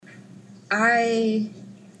I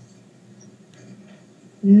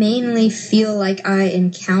mainly feel like I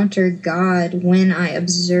encounter God when I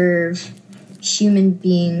observe human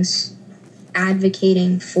beings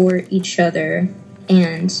advocating for each other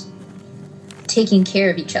and taking care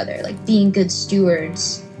of each other, like being good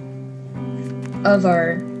stewards of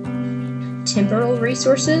our temporal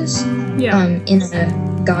resources in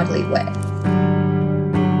a godly way.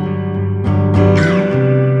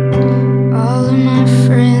 All of my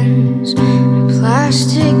friends in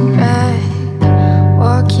plastic bag,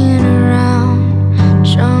 walking around,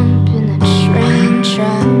 jumping the train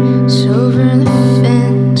tracks over the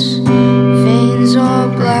fence, veins all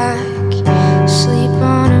black, sleep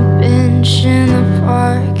on a bench in the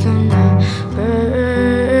park on my birthday,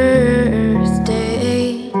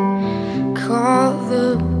 call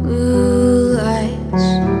the blue lights,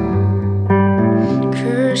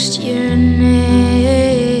 cursed your name,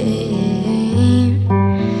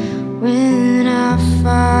 when I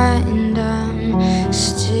find I'm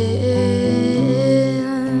still.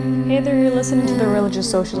 Hey there, you're listening to the Religious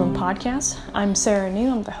Socialism Podcast. I'm Sarah New,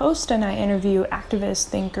 I'm the host, and I interview activists,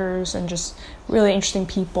 thinkers, and just really interesting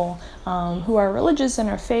people who are religious in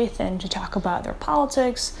their faith and to talk about their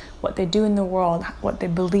politics, what they do in the world, what they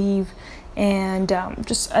believe. And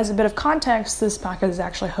just as a bit of context, this podcast is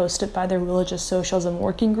actually hosted by the Religious Socialism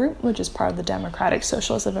Working Group, which is part of the Democratic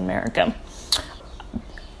Socialists of America.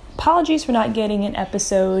 Apologies for not getting an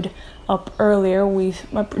episode up earlier.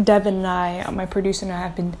 Devin and I, my producer and I,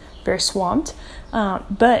 have been very swamped,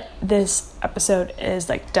 but this episode is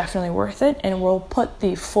definitely worth it, and we'll put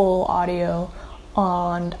the full audio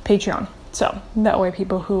on Patreon. So that way,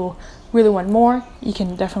 people who really want more, you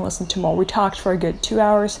can definitely listen to more. We talked for a good 2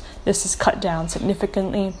 hours. This is cut down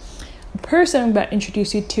significantly. The person I'm about to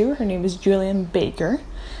introduce you to, her name is Julien Baker.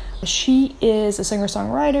 She is a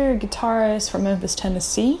singer-songwriter, guitarist from Memphis,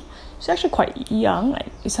 Tennessee. She's actually quite young. I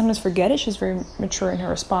sometimes forget it. She's very mature in her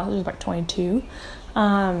response. She's 22.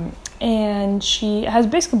 And she has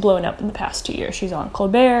basically blown up in the past 2 years. She's on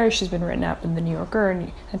Colbert. She's been written up in the New Yorker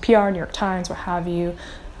and PR, New York Times, what have you.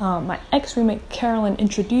 My ex-roommate Carolyn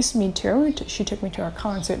introduced me to her. She took me to her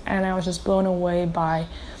concert, and I was just blown away by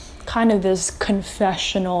kind of this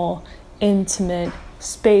confessional, intimate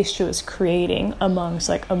space she was creating amongst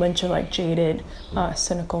a bunch of jaded,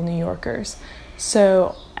 cynical New Yorkers.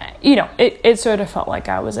 So, it sort of felt like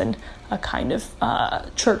I was in a kind of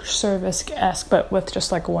church service-esque, but with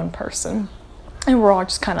just one person. And we're all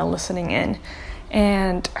just kind of listening in.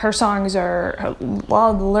 And her songs a lot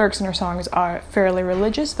of the lyrics in her songs are fairly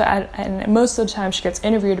religious, and most of the time she gets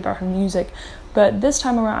interviewed about her music. But this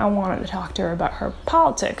time around, I wanted to talk to her about her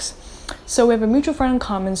politics. So we have a mutual friend in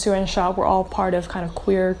common, Sue-Ann Shaw. We're all part of kind of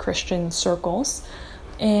queer Christian circles.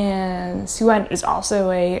 And Sue-Ann is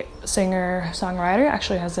also a singer-songwriter,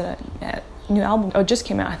 actually has a new album. It just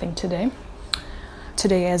came out, I think, today.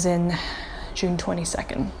 Today as in June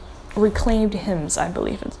 22nd. Reclaimed Hymns, I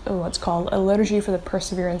believe it's called, A Liturgy for the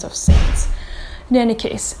Perseverance of Saints. In any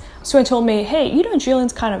case, Sue-Ann told me, hey,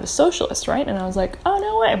 Julian's kind of a socialist, right? And I was like, oh,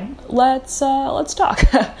 no way, let's talk.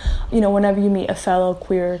 Whenever you meet a fellow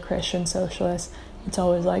queer Christian socialist, it's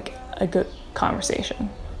always a good conversation.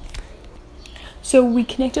 So we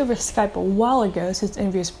connected over Skype a while ago, so this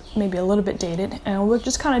interview is maybe a little bit dated, and we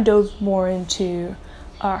just kind of dove more into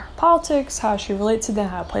her politics, how she relates to them,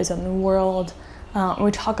 how it plays out in the world.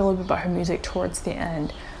 We talk a little bit about her music towards the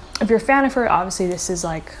end. If you're a fan of her, obviously this is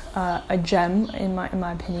a gem in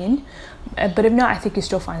my opinion. But if not, I think you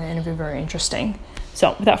still find the interview very interesting.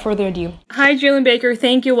 So without further ado, hi Julien Baker,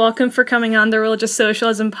 thank you, welcome for coming on the Religious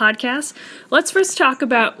Socialism Podcast. Let's first talk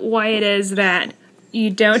about why it is that you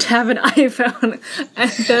don't have an iPhone,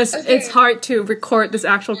 and thus it's hard to record this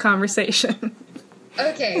actual conversation.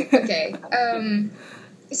 Okay.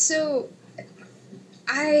 So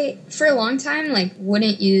I, for a long time,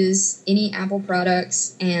 wouldn't use any Apple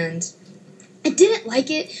products, and I didn't like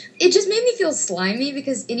it. It just made me feel slimy,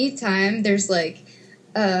 because anytime there's, a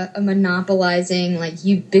monopolizing,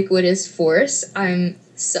 ubiquitous force, I'm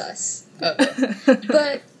sus of it.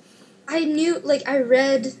 But I knew, I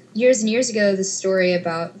read years and years ago the story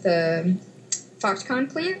about the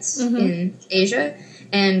Foxconn plants in Asia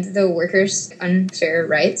and the workers' unfair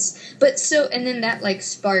rights. And then that,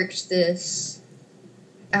 sparked this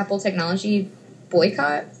Apple technology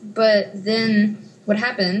boycott. But then what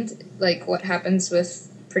happened, what happens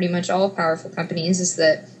with pretty much all powerful companies, is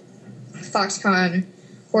that Foxconn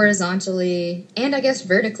horizontally and I guess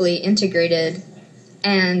vertically integrated.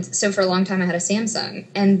 And so for a long time I had a Samsung,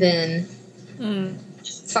 and then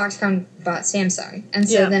Foxconn bought Samsung. And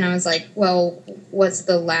so then I was like, well, what's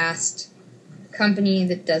the last company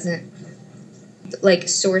that doesn't like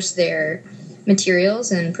source their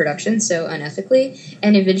materials and production so unethically,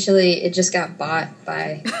 and eventually it just got bought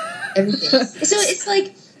by everything. So it's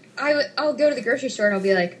like I'll go to the grocery store and I'll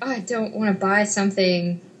be like, oh, I don't want to buy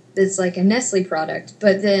something that's like a Nestle product,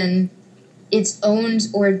 but then it's owned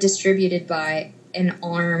or distributed by an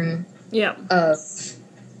arm of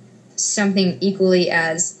something equally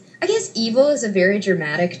as, I guess evil is a very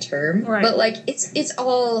dramatic term, but like it's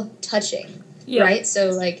all touching, right? So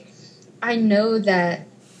like I know that,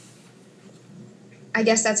 I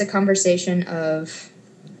guess that's a conversation of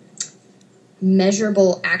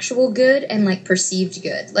measurable actual good and like perceived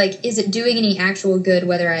good. Like, is it doing any actual good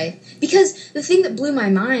because the thing that blew my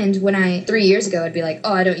mind when 3 years ago I'd be like,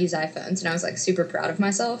 oh, I don't use iPhones, and I was like super proud of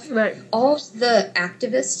myself. Right. All the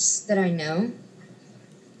activists that I know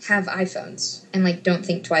have iPhones and like don't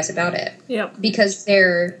think twice about it. Yep. Because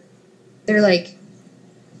they're like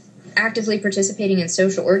actively participating in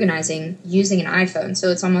social organizing using an iPhone. So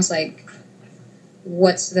it's almost like,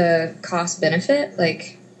 what's the cost benefit?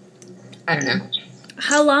 Like, I don't know.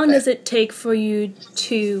 How long does it take for you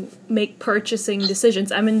to make purchasing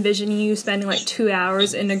decisions? I'm envisioning you spending like 2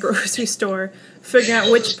 hours in a grocery store figuring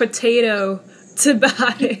out which potato to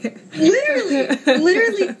buy.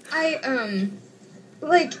 Literally,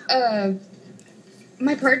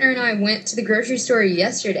 my partner and I went to the grocery store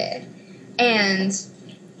yesterday, and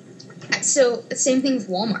so same thing with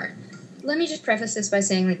Walmart. Let me just preface this by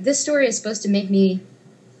saying, like, this story is supposed to make me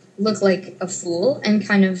look like a fool and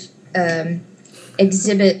kind of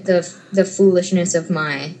exhibit the foolishness of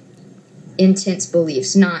my intense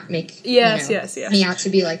beliefs, not make me out to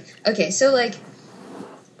be like, okay, so like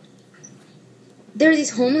there are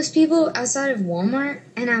these homeless people outside of Walmart,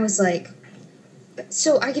 and I was like,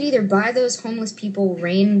 so I could either buy those homeless people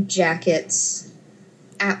rain jackets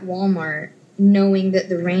at Walmart, knowing that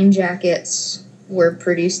the rain jackets were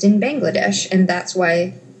produced in Bangladesh, and that's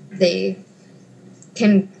why they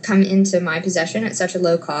can come into my possession at such a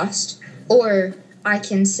low cost, or I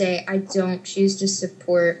can say I don't choose to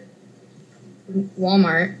support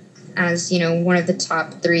Walmart as, you know, one of the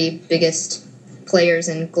top 3 biggest players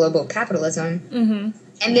in global capitalism,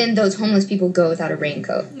 and then those homeless people go without a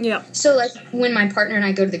raincoat. Yeah. So, like, when my partner and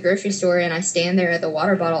I go to the grocery store and I stand there at the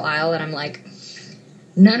water bottle aisle and I'm like,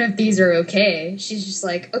 none of these are okay, she's just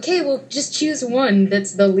like, okay, well, just choose one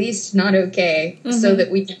that's the least not okay so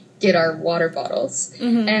that we can get our water bottles.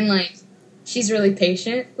 And, like, she's really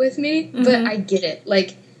patient with me, but I get it.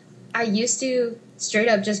 Like, I used to straight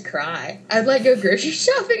up just cry. I'd, like, go grocery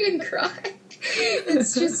shopping and cry. It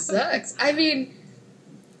just sucks. I mean,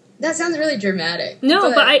 that sounds really dramatic.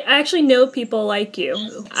 No, but I actually know people like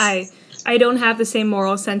you. I don't have the same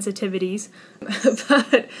moral sensitivities,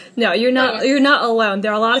 but no, you're not alone.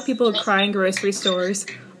 There are a lot of people who cry in grocery stores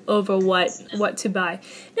over what to buy.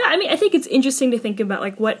 No, I mean, I think it's interesting to think about,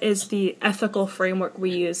 like, what is the ethical framework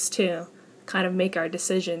we use to kind of make our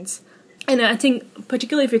decisions. And I think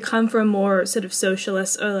particularly if you come from more sort of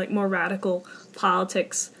socialist or like more radical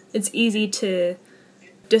politics, it's easy to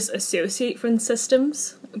disassociate from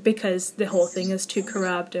systems because the whole thing is too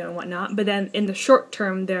corrupt and whatnot. But then in the short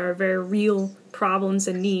term, there are very real problems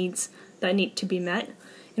and needs that need to be met.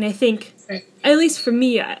 And I think, at least for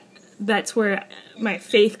me, that's where my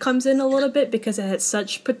faith comes in a little bit, because it has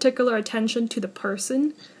such particular attention to the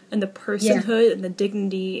person and the personhood and the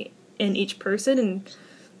dignity in each person. And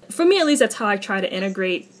for me, at least, that's how I try to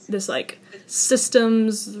integrate this, like,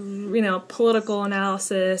 systems, you know, political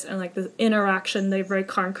analysis and, like, the interaction, the very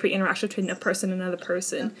concrete interaction between a person and another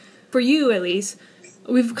person. For you, at least,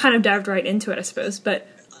 we've kind of dived right into it, I suppose, but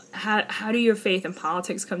how do your faith and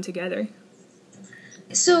politics come together?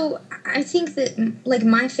 So I think that, like,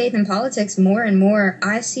 my faith in politics, more and more,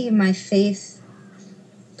 I see my faith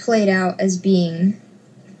played out as being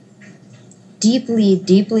deeply,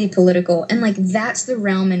 deeply political. And, like, that's the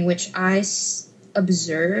realm in which I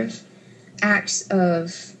observe acts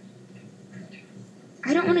of,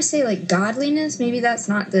 I don't want to say, like, godliness. Maybe that's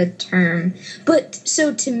not the term. But,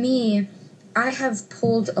 so to me, I have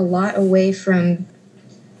pulled a lot away from,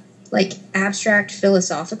 like, abstract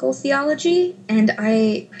philosophical theology, and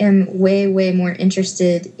I am way, way more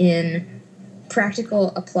interested in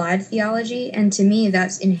practical applied theology, and to me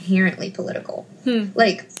that's inherently political.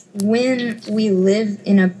 Like, when we live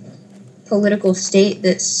in a political state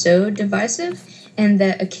that's so divisive and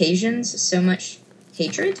that occasions so much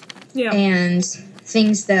hatred and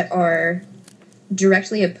things that are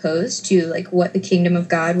directly opposed to, like, what the kingdom of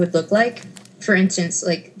God would look like, for instance,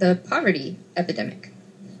 like the poverty epidemic,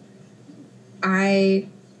 I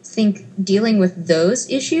think dealing with those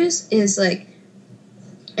issues is, like,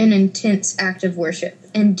 an intense act of worship,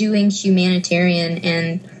 and doing humanitarian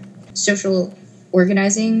and social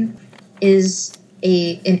organizing is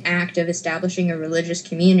an act of establishing a religious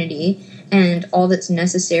community, and all that's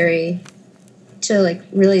necessary to like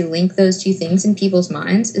really link those two things in people's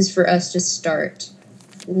minds is for us to start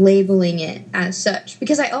labeling it as such.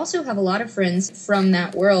 Because I also have a lot of friends from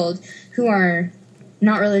that world who are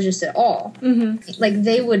not religious at all. Like,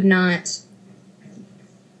 they would not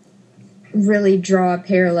really draw a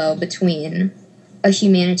parallel between a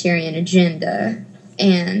humanitarian agenda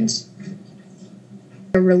and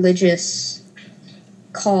a religious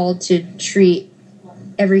call to treat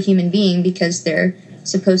every human being because they're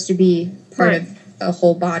supposed to be part of a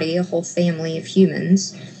whole body, a whole family of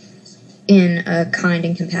humans in a kind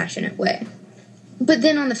and compassionate way. But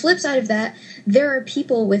then on the flip side of that, there are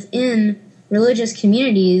people within religious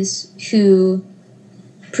communities who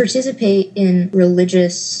participate in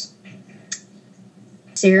religious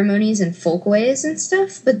ceremonies and folkways and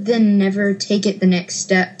stuff, but then never take it the next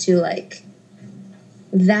step to, like,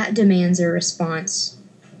 that demands a response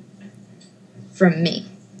from me.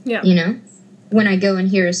 Yeah. You know? When I go and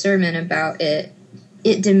hear a sermon about it,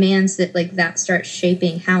 it demands that, like, that starts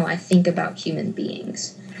shaping how I think about human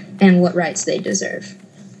beings and what rights they deserve.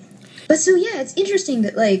 But so, yeah, it's interesting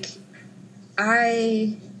that, like,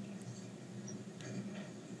 I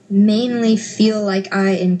mainly feel like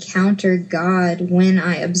I encounter God when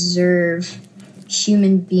I observe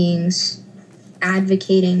human beings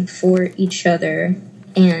advocating for each other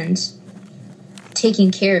and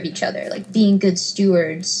taking care of each other, like being good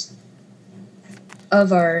stewards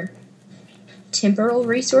of our temporal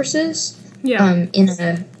resources in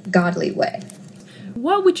a godly way.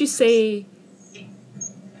 What would you say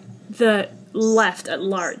the left at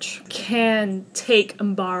large can take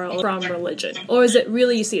and borrow from religion? Or is it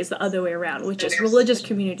really, you see, it's the other way around, which is religious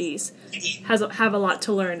communities have a lot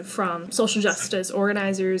to learn from social justice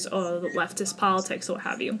organizers or leftist politics or what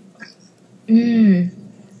have you?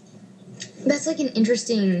 That's like an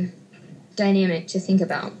interesting dynamic to think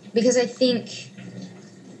about, because I think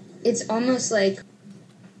it's almost like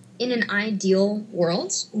in an ideal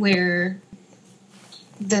world where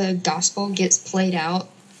the gospel gets played out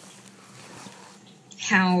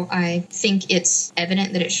how I think it's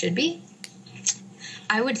evident that it should be,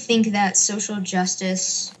 I would think that social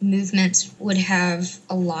justice movements would have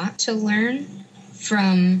a lot to learn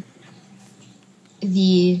from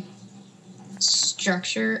the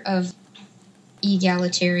structure of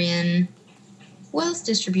egalitarian wealth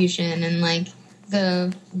distribution and, like,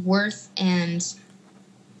 the worth and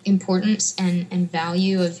importance and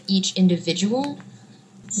value of each individual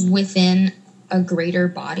within a greater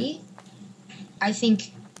body. I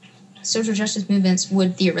think social justice movements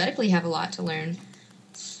would theoretically have a lot to learn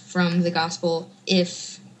from the gospel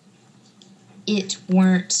if it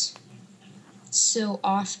weren't so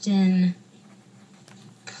often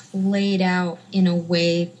played out in a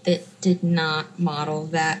way that did not model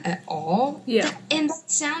that at all. Yeah. And that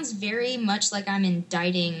sounds very much like I'm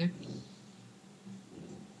indicting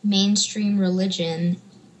mainstream religion,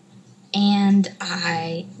 and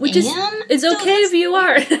I Which is, it's okay if you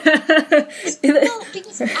are. No,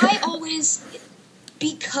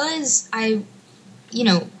 because I,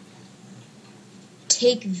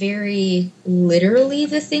 take very literally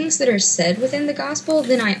the things that are said within the gospel,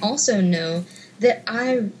 then I also know that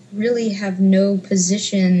I really have no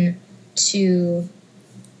position to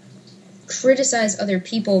criticize other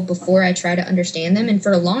people before I try to understand them. And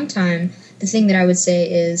for a long time, the thing that I would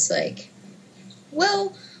say is, like,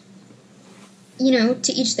 well,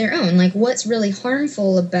 to each their own. Like, what's really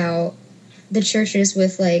harmful about the churches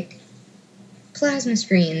with, like, plasma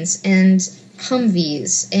screens and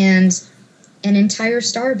Humvees and an entire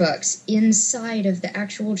Starbucks inside of the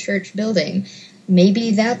actual church building?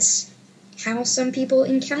 Maybe that's how some people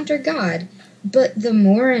encounter God. But the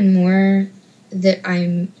more and more that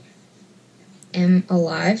I am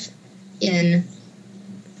alive in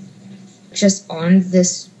just on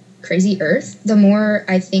this crazy earth, the more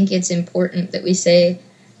I think it's important that we say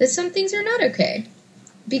that some things are not okay.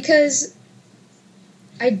 Because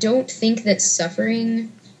I don't think that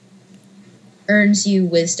suffering earns you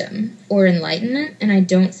wisdom or enlightenment, and I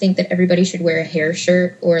don't think that everybody should wear a hair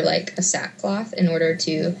shirt or, like, a sackcloth in order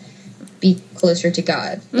to be closer to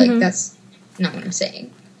God. Like, that's not what I'm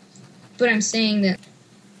saying. But I'm saying that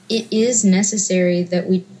it is necessary that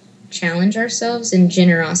we challenge ourselves in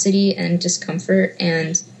generosity and discomfort,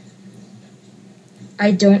 and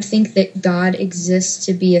I don't think that God exists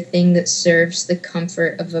to be a thing that serves the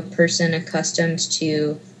comfort of a person accustomed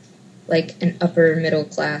to, like, an upper middle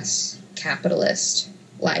class capitalist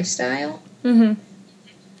lifestyle. Yeah.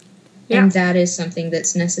 And that is something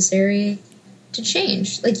that's necessary to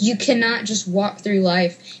change. Like, you cannot just walk through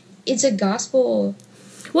life it's a gospel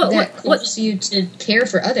that calls you to care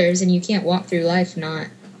for others, and you can't walk through life not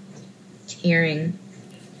caring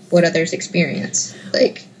what others experience.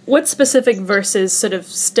 Like, what specific verses sort of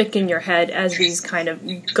stick in your head as these kind of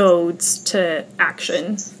goads to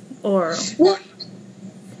action? Or, well,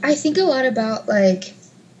 I think a lot about, like,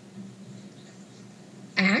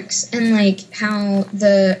 Acts and, like, how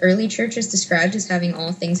the early church is described as having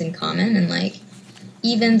all things in common, and, like,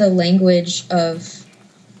 even the language of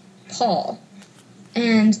Paul.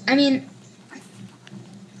 And, I mean,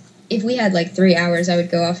 if we had, like, 3 hours, I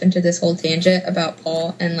would go off into this whole tangent about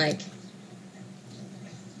Paul, and, like,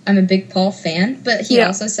 I'm a big Paul fan, but he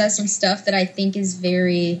also says some stuff that I think is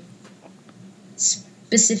very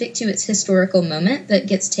specific to its historical moment that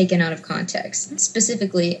gets taken out of context.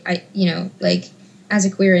 Specifically, as a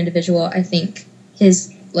queer individual, I think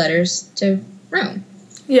his letters to Rome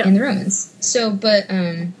and the Romans. So, but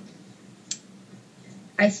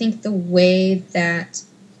I think the way that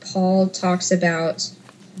Paul talks about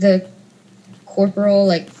the corporal,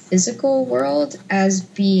 like, physical world as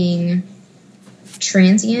being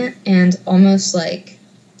transient and almost, like,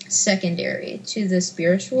 secondary to the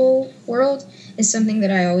spiritual world is something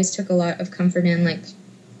that I always took a lot of comfort in, like,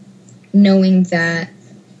 knowing that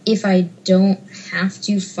if I don't have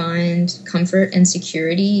to find comfort and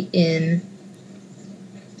security in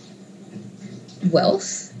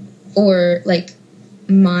wealth or, like,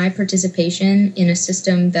 my participation in a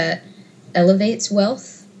system that elevates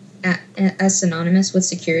wealth as synonymous with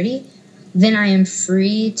security, then I am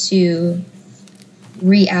free to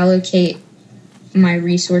reallocate my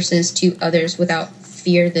resources to others without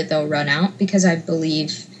fear that they'll run out, because I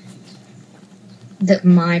believe that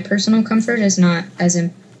my personal comfort is not as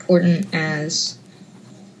important as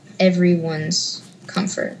everyone's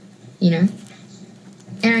comfort, you know?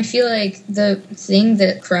 And I feel like the thing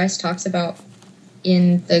that Christ talks about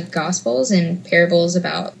in the Gospels and parables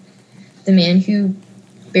about the man who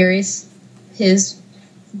buries his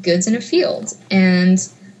goods in a field and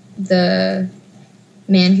the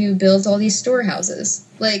man who builds all these storehouses,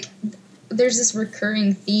 like, there's this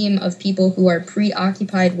recurring theme of people who are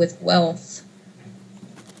preoccupied with wealth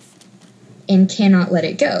and cannot let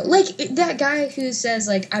it go. Like, that guy who says,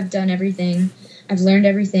 like, I've done everything, I've learned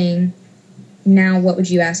everything, now what would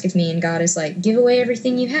you ask of me? And God is like, give away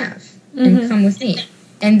everything you have and come with me.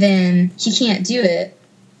 And then he can't do it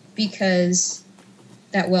because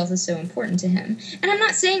that wealth is so important to him. And I'm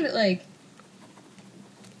not saying that, like,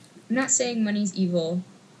 I'm not saying money's evil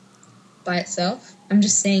by itself. I'm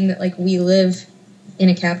just saying that, like, we live in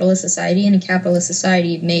a capitalist society, and a capitalist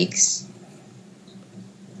society makes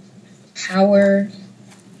power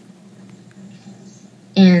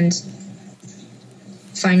and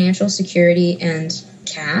financial security and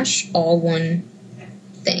cash all one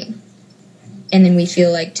thing. And then we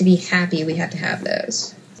feel like to be happy, we have to have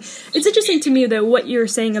those. It's interesting to me, though, what you're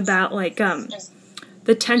saying about, like,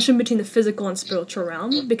 the tension between the physical and spiritual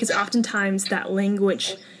realm, because oftentimes that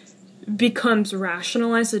language becomes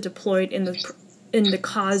rationalized or deployed in the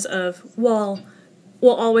cause of, well,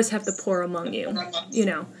 we'll always have the poor among you, you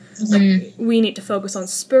know? Like, we need to focus on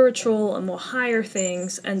spiritual and more higher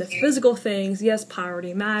things, and the physical things, yes,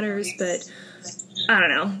 poverty matters, but I don't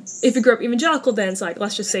know. If you grew up evangelical, then it's like,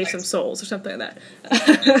 let's just save some souls or something like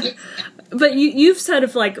that. But you've sort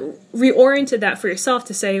of, like, reoriented that for yourself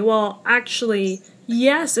to say, well, actually,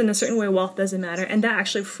 yes, in a certain way, wealth doesn't matter, and that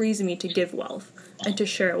actually frees me to give wealth and to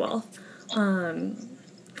share wealth.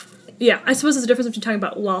 Yeah, I suppose there's a difference between talking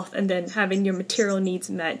about wealth and then having your material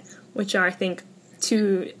needs met, which are, I think,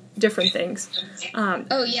 two different things. Yeah.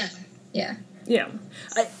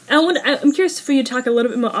 I'm curious for you to talk a little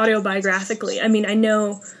bit more autobiographically. I mean, I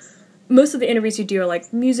know most of the interviews you do are,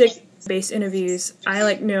 like, music-based interviews. I,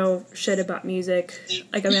 like, know shit about music.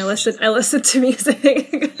 Like, I mean, I listen to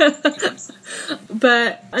music.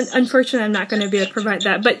 But unfortunately, I'm not going to be able to provide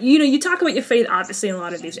that. But, you know, you talk about your faith, obviously, in a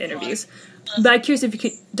lot of these interviews. But I'm curious if you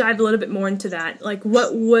could dive a little bit more into that. Like,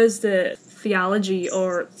 what was the theology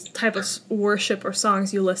or type of worship or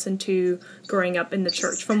songs you listened to growing up in the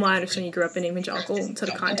church? From what I understand, you grew up in evangelical sort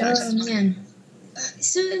of context. Oh, man.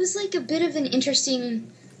 So it was, like, a bit of an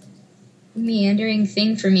interesting, meandering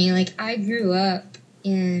thing for me. Like, I grew up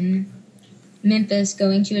in Memphis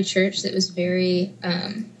going to a church that was very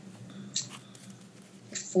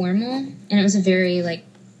formal, and it was a very, like,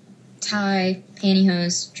 tie,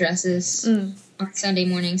 pantyhose, dresses on Sunday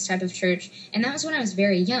mornings type of church. And that was when I was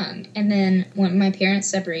very young. And then when my parents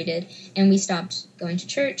separated and we stopped going to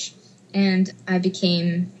church, and I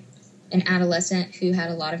became an adolescent who had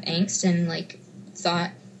a lot of angst and, like,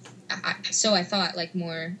 I thought, like,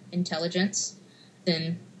 more intelligence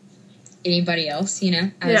than anybody else, you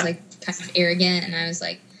know? I was, like, kind of arrogant, and I was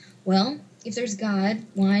like, well, if there's God,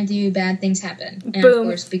 why do bad things happen? And, Boom. of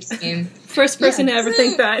course, became... First person to ever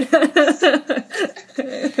think that.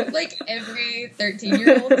 Like every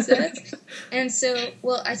 13-year-old says. And so,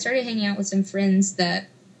 well, I started hanging out with some friends that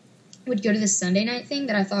would go to this Sunday night thing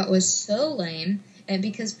that I thought was so lame, and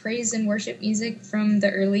because praise and worship music from the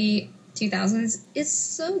early 2000s is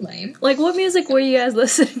so lame. Like, what music were you guys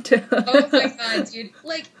listening to? Oh my god, dude.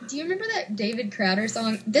 Like, do you remember that David Crowder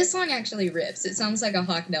song? This song actually rips. It sounds like a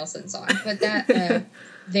Hawk Nelson song. But that,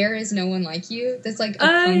 There Is No One Like You, that's like a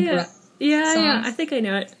punk rock song. Yeah, I think I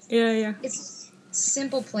know it. Yeah. It's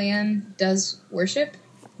Simple Plan does worship,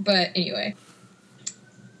 but anyway.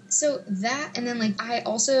 So that, and then, like, I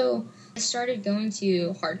started going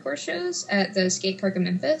to hardcore shows at the skate park of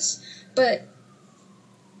Memphis, but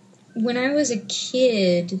when I was a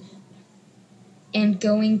kid and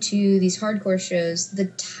going to these hardcore shows, the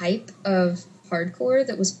type of hardcore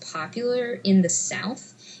that was popular in the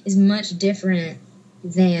South is much different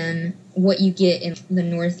than what you get in the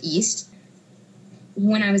Northeast.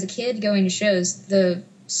 When I was a kid going to shows, the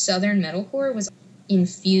Southern metalcore was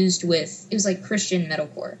infused with, it was like Christian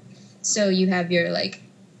metalcore. So you have your, like,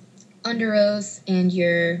 Under Oath and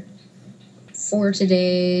your For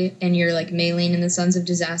Today and your, like, Maylene and the Sons of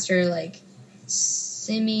Disaster, like,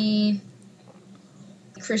 semi-Christian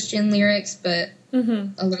lyrics, but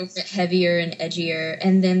a little bit heavier and edgier.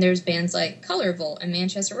 And then there's bands like Color Volt and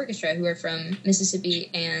Manchester Orchestra, who are from Mississippi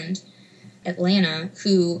and Atlanta,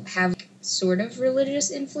 who have sort of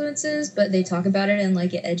religious influences, but they talk about it in,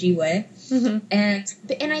 like, an edgy way. And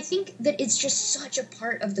I think that it's just such a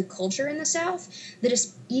part of the culture in the South that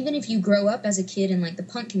even if you grow up as a kid in, like, the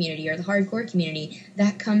punk community or the hardcore community,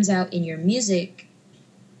 that comes out in your music,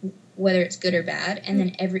 whether it's good or bad. And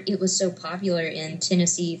then it was so popular in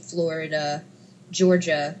Tennessee, Florida,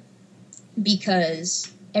 Georgia,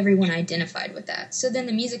 because everyone identified with that. So then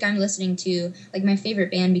the music I'm listening to, like, my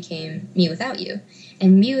favorite band became Me Without You.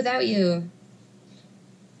 And Me Without You,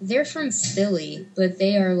 they're from Philly, but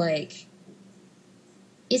they are, like,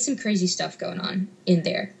 it's some crazy stuff going on in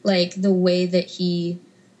there. Like, the way that he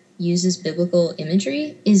uses biblical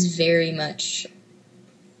imagery is very much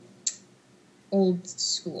old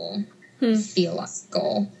school,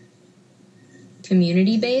 theological,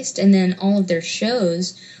 community-based. And then all of their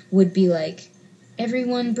shows would be, like,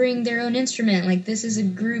 everyone bring their own instrument. Like, this is a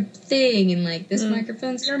group thing, and, like, this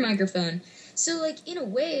microphone's her microphone. So, like, in a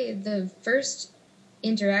way, the first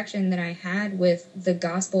interaction that I had with the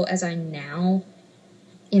gospel as I now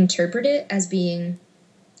interpret it as being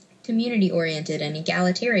community-oriented and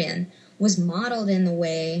egalitarian was modeled in the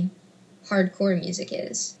way hardcore music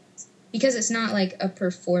is. Because it's not like a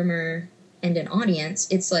performer and an audience.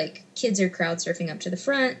 It's like kids are crowd surfing up to the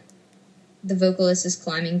front, the vocalist is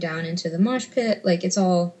climbing down into the mosh pit. Like, it's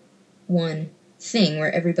all one thing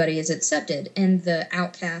where everybody is accepted, and the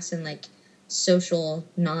outcasts and, like, social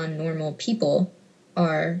non-normal people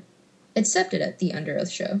are accepted at the Under Oath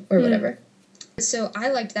show or whatever. So I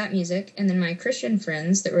liked that music, and then my Christian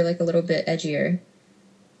friends that were, like, a little bit edgier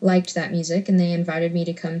liked that music, and they invited me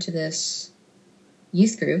to come to this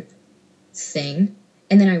youth group thing.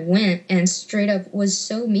 And then I went and straight up was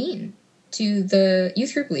so mean to the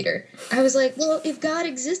youth group leader. I was like, well, if God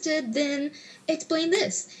existed, then explain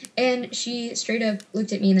this. And she straight up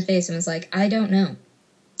looked at me in the face and was like, I don't know,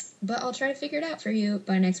 but I'll try to figure it out for you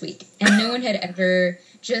by next week. And no one had ever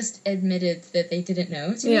just admitted that they didn't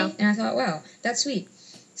know to me. And I thought, wow, that's sweet.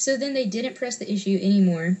 So then they didn't press the issue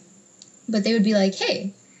anymore, but they would be like,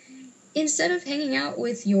 hey, instead of hanging out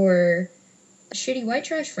with your shitty white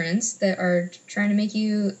trash friends that are trying to make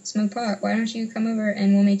you smoke pot, why don't you come over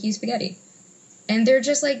and we'll make you spaghetti? And they're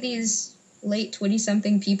just, like, these late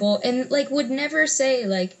 20-something people, and, like, would never say,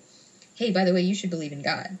 like, hey, by the way, you should believe in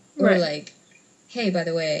God. Or, like, hey, by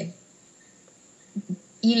the way,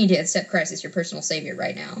 you need to accept Christ as your personal savior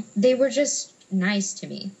right now. They were just nice to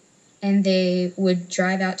me. And they would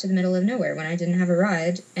drive out to the middle of nowhere when I didn't have a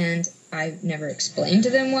ride, and I never explained to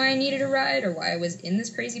them why I needed a ride or why I was in this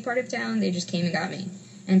crazy part of town. They just came and got me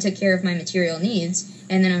and took care of my material needs.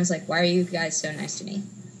 And then I was like, why are you guys so nice to me?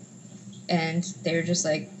 And they were just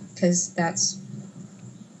like, because that's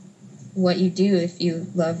what you do. If you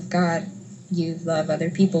love God, you love other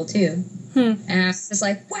people too. And I was just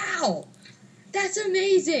like, wow, that's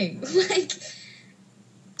amazing. Like,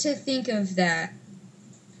 to think of that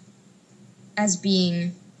as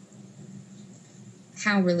being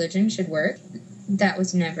how religion should work, that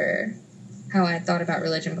was never how I had thought about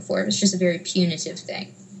religion before. It was just a very punitive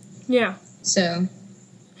thing. Yeah. So,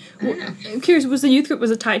 I don't know. I'm curious, was the youth group,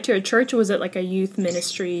 was it tied to a church, or was it like a youth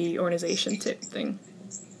ministry organization type thing?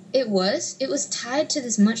 It was tied to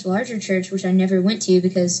this much larger church, which I never went to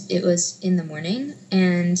because it was in the morning,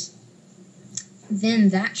 and then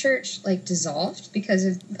that church, like, dissolved because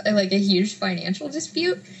of, like, a huge financial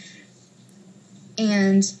dispute,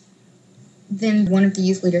 and then one of the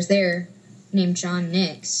youth leaders there, named John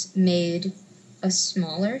Nix, made a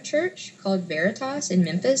smaller church called Veritas in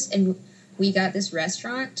Memphis, and we got this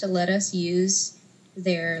restaurant to let us use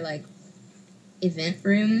their, like, event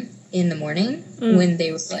room in the morning when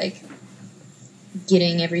they was, like,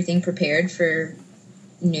 getting everything prepared for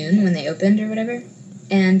noon when they opened or whatever.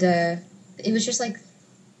 And it was just, like,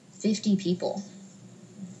 50 people.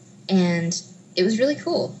 And it was really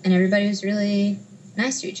cool. And everybody was really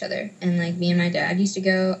nice to each other. And, like, me and my dad used to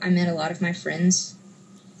go. I met a lot of my friends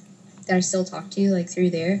that I still talk to, like, through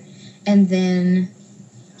there. And then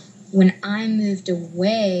when I moved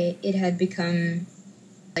away, it had become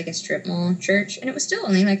like a strip mall church, and it was still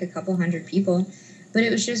only like a couple hundred people, but it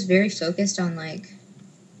was just very focused on like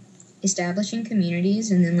establishing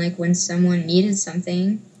communities, and then like when someone needed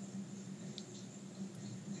something,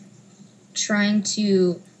 trying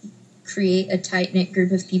to create a tight-knit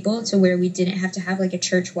group of people to where we didn't have to have like a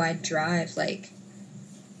church-wide drive, like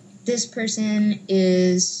this person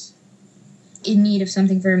is in need of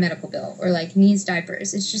something for a medical bill or like needs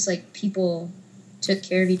diapers. It's just like people took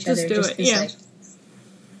care of each other just because like,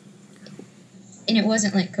 and it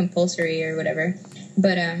wasn't like compulsory or whatever.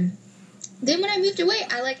 But then when I moved away,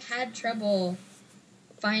 I like had trouble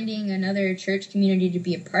finding another church community to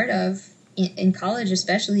be a part of in college,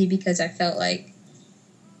 especially because I felt like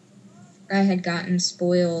I had gotten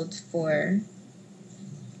spoiled for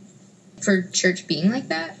church being like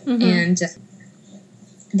that. And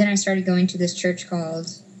then I started going to this church called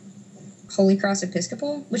Holy Cross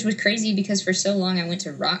Episcopal, which was crazy because for so long I went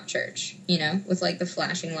to rock church, you know, with like the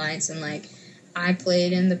flashing lights, and like I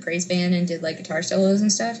played in the praise band and did like guitar solos and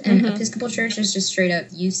stuff. And Episcopal church is just straight up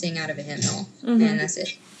you sing out of a hymnal and that's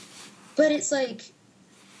it. But it's like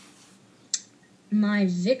my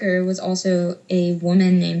vicar was also a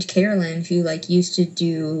woman named Carolyn who like used to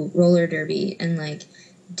do roller derby and like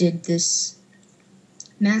did this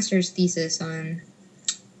master's thesis on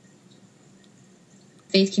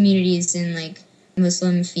faith communities in like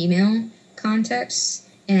Muslim female contexts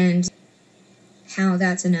and how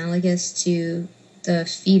that's analogous to the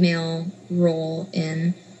female role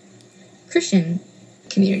in Christian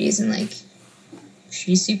communities. And like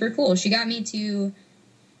she's super cool. She got me to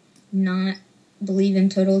not believe in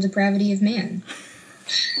total depravity of man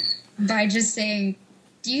by just saying,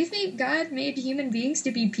 do you think God made human beings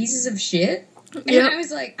to be pieces of shit? And I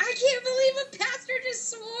was like, I can't believe a pastor just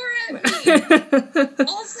swore at me.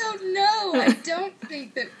 Also, no, I don't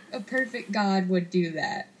think that a perfect God would do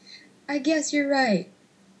that. I guess you're right.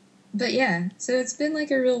 But yeah, so it's been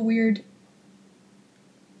like a real weird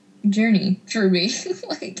journey for me.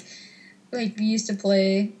 like we used to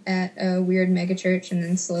play at a weird mega church and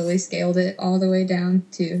then slowly scaled it all the way down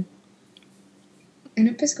to an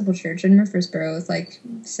Episcopal church in Murfreesboro with like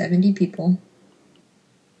 70 people.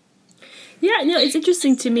 Yeah, no, it's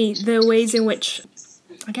interesting to me the ways in which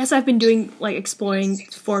I guess I've been doing like exploring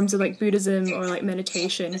forms of like Buddhism or like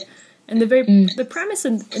meditation, and the premise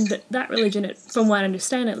in that religion, from what I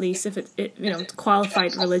understand at least, if it you know it's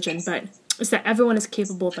qualified religion, but it's that everyone is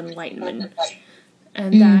capable of enlightenment,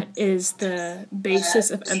 and that is the basis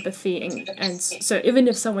of empathy, and so even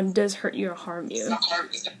if someone does hurt you or harm you,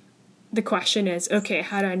 the question is, okay,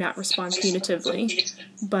 how do I not respond punitively,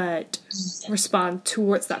 but respond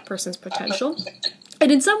towards that person's potential?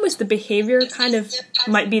 And in some ways, the behavior kind of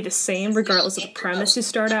might be the same, regardless of the premise you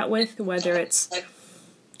start out with, whether it's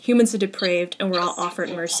humans are depraved and we're all offered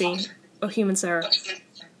mercy, or humans are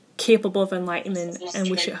capable of enlightenment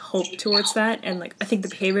and we should hope towards that. And like I think the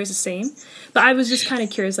behavior is the same. But I was just kind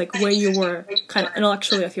of curious, like where you were kind of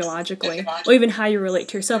intellectually or theologically, or even how you relate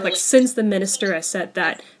to yourself. Like since the minister has said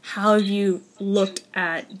that, how have you looked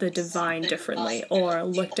at the divine differently or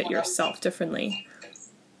looked at yourself differently?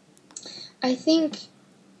 I think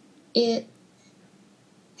it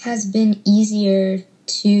has been easier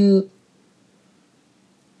to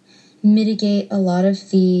mitigate a lot of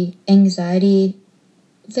the anxiety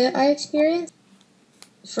that I experienced.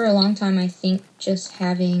 For a long time, I think just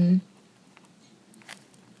having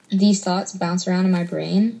these thoughts bounce around in my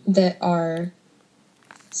brain that are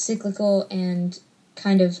cyclical and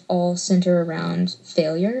kind of all center around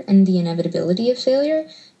failure and the inevitability of failure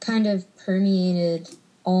kind of permeated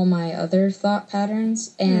all my other thought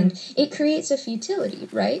patterns, and it creates a futility,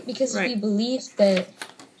 right? Because if you believe that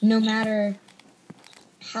no matter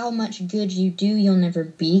how much good you do, you'll never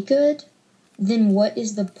be good, then what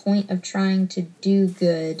is the point of trying to do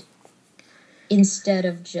good instead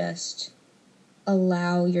of just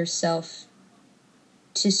allow yourself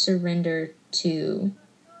to surrender to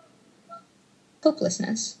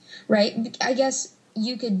hopelessness, right? I guess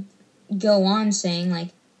you could go on saying, like,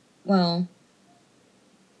 well,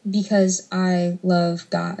 because I love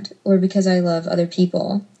God or because I love other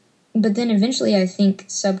people. But then eventually I think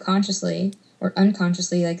subconsciously or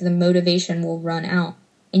unconsciously, like, the motivation will run out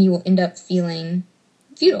and you will end up feeling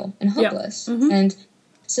futile and hopeless. Yep. Mm-hmm. And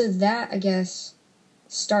so that, I guess,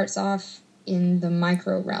 starts off in the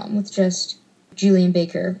micro realm with just Julian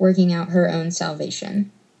Baker working out her own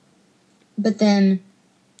salvation. But then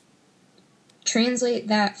translate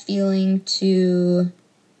that feeling to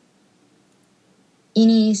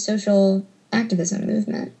any social activism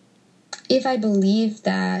movement. If I believe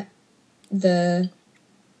that the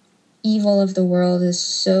evil of the world is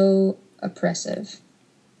so oppressive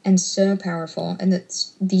and so powerful, and that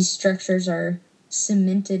these structures are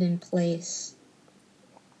cemented in place,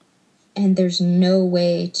 and there's no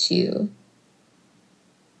way to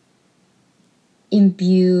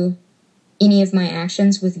imbue any of my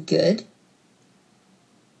actions with good,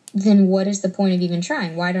 then what is the point of even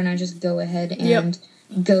trying? Why don't I just go ahead and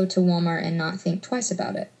go to Walmart and not think twice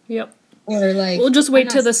about it? Yep. Or like, we'll just wait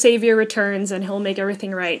till the Savior returns and he'll make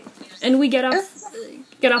everything right, and we get off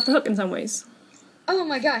the hook in some ways. Oh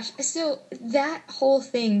my gosh! So that whole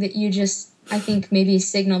thing that you just, I think, maybe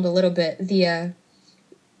signaled a little bit, the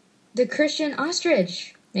Christian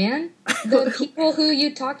ostrich, man, the people who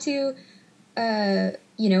you talk to, a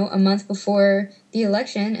month before the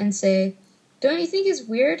election and say, don't you think it's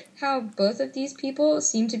weird how both of these people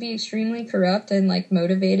seem to be extremely corrupt and, like,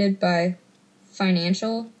 motivated by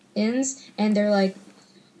financial ends? And they're like,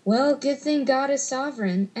 well, good thing God is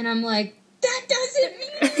sovereign. And I'm like, that doesn't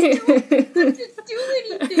mean you don't have to do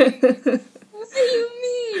anything. What do you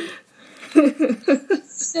mean?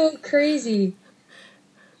 It's so crazy.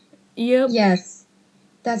 Yep. Yes,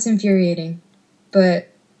 that's infuriating. But,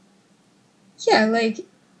 yeah, like,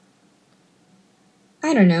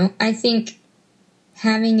 I don't know. I think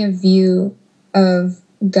having a view of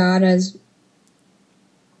God as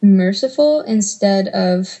merciful instead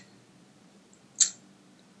of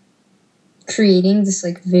creating this,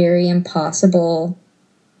 like, very impossible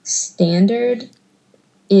standard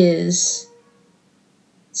is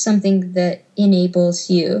something that enables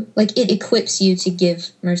you, like, it equips you to give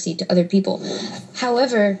mercy to other people.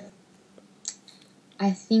 However, I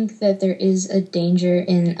think that there is a danger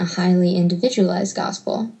in a highly individualized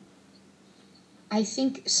gospel. I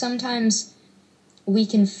think sometimes we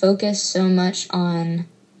can focus so much on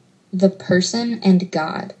the person and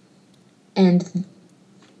God, and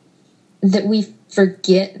that we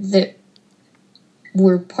forget that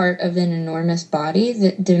we're part of an enormous body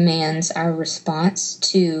that demands our response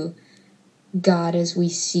to God as we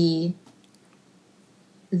see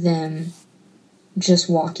them just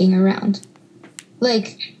walking around.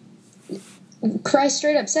 Like, Christ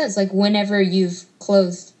straight up says, like, whenever you've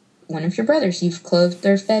clothed one of your brothers, you've clothed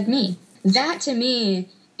or fed me. That, to me,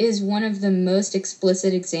 is one of the most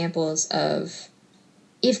explicit examples of,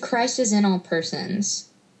 if Christ is in all persons,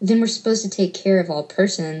 then we're supposed to take care of all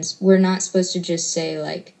persons. We're not supposed to just say,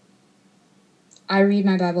 like, I read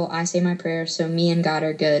my Bible, I say my prayer, so me and God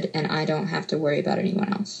are good, and I don't have to worry about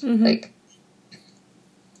anyone else. Mm-hmm. Like,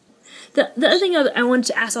 the other thing I wanted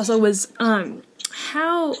to ask also was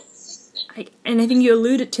how, and I think you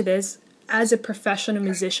alluded to this, as a professional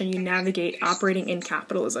musician, you navigate operating in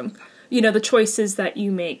capitalism. You know, the choices that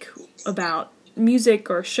you make about music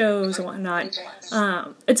or shows and whatnot.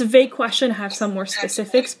 It's a vague question. I have some more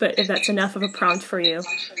specifics, but if that's enough of a prompt for you,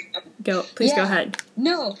 please go ahead.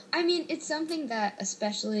 No, I mean, it's something that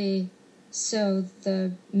especially, so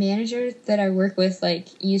the manager that I work with, like,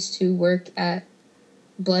 used to work at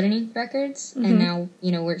Blood and Ink Records, mm-hmm. and now,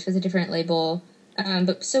 works with a different label.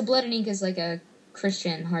 But so Blood and Ink is like a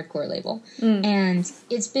Christian hardcore label. And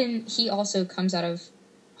he also comes out of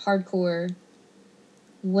hardcore,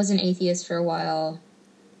 was an atheist for a while,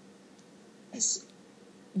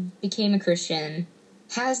 became a Christian,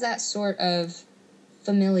 has that sort of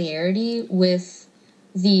familiarity with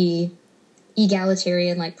the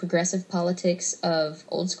egalitarian, like, progressive politics of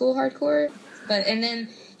old school hardcore. And then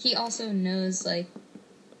he also knows, like,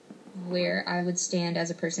 where I would stand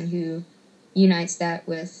as a person who unites that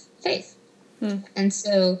with faith. And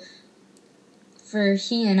so for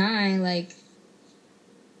he and I, like,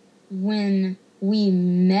 when we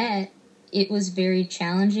met, it was very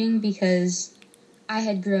challenging because I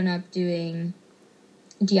had grown up doing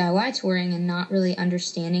DIY touring and not really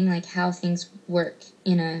understanding, like, how things work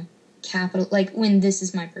in a capital, like, when this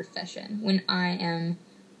is my profession, when I am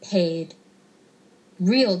paid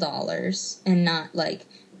real dollars and not like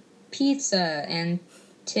pizza and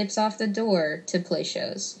tips off the door to play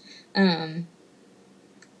shows. And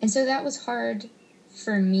so that was hard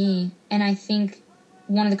for me. And I think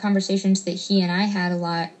one of the conversations that he and I had a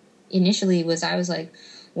lot initially was I was like,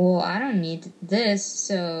 well, I don't need this,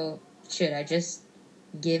 so should I just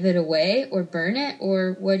give it away or burn it,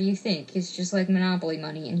 or what do you think? It's just like Monopoly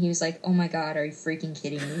money. And he was like, oh my God, are you freaking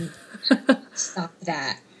kidding me? Stop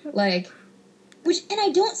that. Like, and I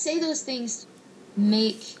don't say those things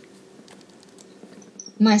make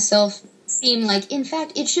myself seem like, in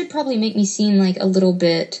fact, it should probably make me seem like a little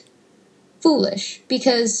bit foolish,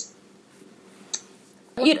 because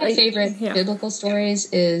one of my favorite biblical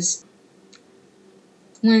stories is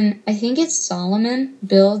when, I think it's Solomon,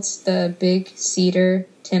 builds the big cedar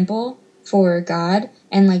temple for God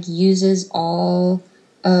and like uses all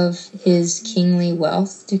of his kingly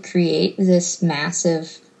wealth to create this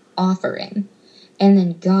massive offering. And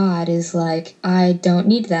then God is like, I don't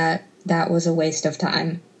need that. That was a waste of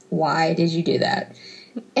time. Why did you do that?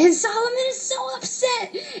 And Solomon is so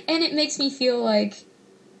upset. And it makes me feel like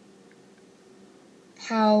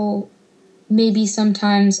how maybe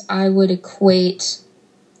sometimes I would equate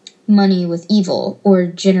money with evil or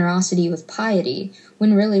generosity with piety,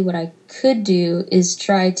 when really what I could do is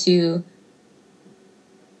try to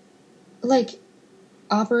like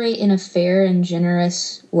operate in a fair and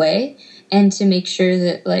generous way, and to make sure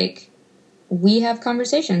that like we have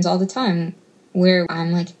conversations all the time where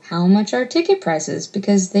I'm like, how much are ticket prices?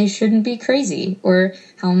 Because they shouldn't be crazy. Or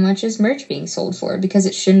how much is merch being sold for? Because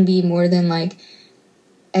it shouldn't be more than like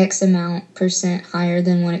X amount % higher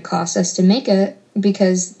than what it costs us to make it,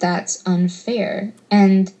 because that's unfair.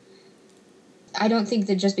 And I don't think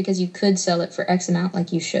that just because you could sell it for X amount,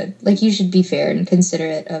 like you should. Like, you should be fair and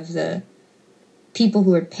considerate of the people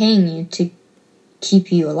who are paying you to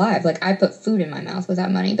keep you alive. Like, I put food in my mouth with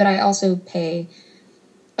that money, but I also pay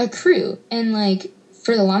a crew. And like,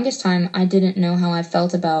 for the longest time, I didn't know how I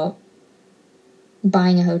felt about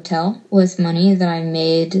buying a hotel with money that I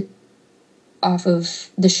made off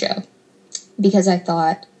of the show, because I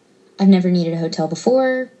thought, I've never needed a hotel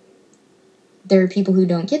before. There are people who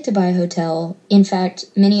don't get to buy a hotel. In fact,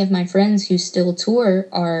 many of my friends who still tour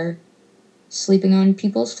are sleeping on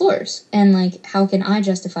people's floors. And like, how can I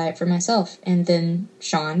justify it for myself? And then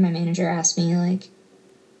Sean, my manager, asked me like,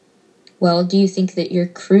 well, do you think that your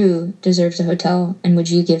crew deserves a hotel, and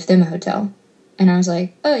would you give them a hotel? And I was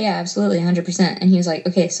like, oh yeah, absolutely, 100%. And he was like,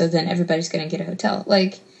 okay, so then everybody's going to get a hotel.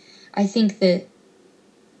 Like, I think that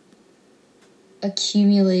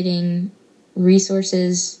accumulating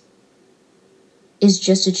resources is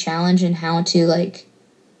just a challenge in how to like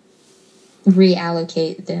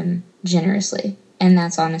reallocate them generously. And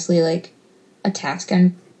that's honestly like a task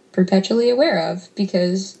I'm perpetually aware of,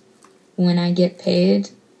 because when I get paid,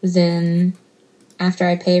 then after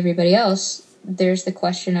I pay everybody else, there's the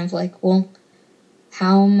question of like, well,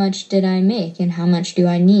 how much did I make, and how much do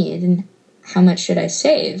I need, and how much should I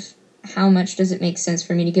save? How much does it make sense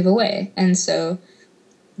for me to give away? And so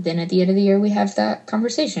then at the end of the year, we have that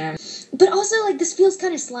conversation. But also, like, this feels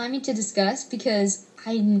kind of slimy to discuss, because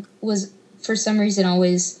I was, for some reason,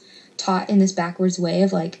 always taught in this backwards way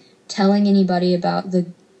of, like, telling anybody about the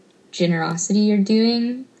generosity you're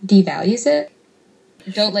doing devalues it.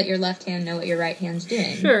 Don't let your left hand know what your right hand's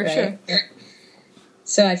doing. Sure, right? sure.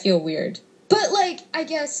 So I feel weird. But, like, I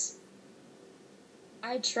guess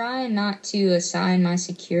I try not to assign my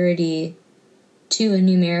security to a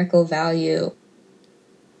numerical value.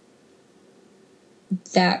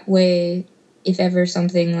 That way, if ever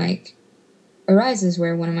something, like, arises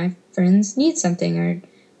where one of my friends needs something, or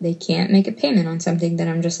they can't make a payment on something, then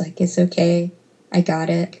I'm just like, it's okay, I got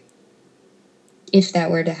it. If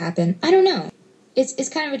that were to happen. I don't know. It's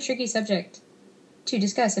kind of a tricky subject to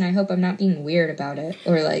discuss, and I hope I'm not being weird about it,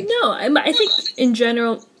 or like... No, I think in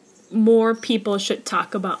general, more people should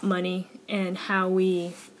talk about money and how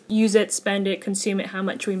we use it, spend it, consume it, how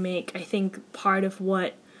much we make. I think part of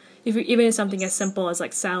what, even something as simple as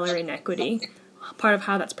like salary inequity, part of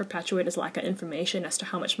how that's perpetuated is lack of information as to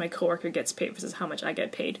how much my coworker gets paid versus how much I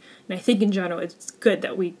get paid. And I think in general, it's good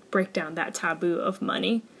that we break down that taboo of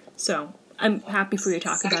money. So I'm happy for you to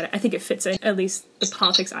talk about it. I think it fits in, at least the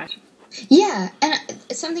politics I have. Yeah, and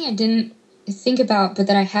it's something I didn't think about, but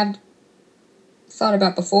that I have thought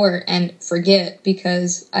about before and forget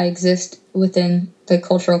because I exist within the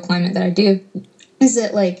cultural climate that I do, is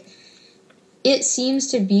that, like, it seems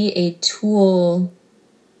to be a tool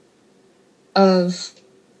of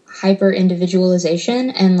hyper-individualization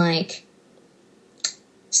and, like,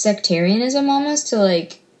 sectarianism almost, to,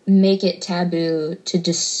 like, make it taboo to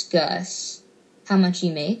discuss how much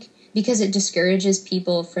you make. because it discourages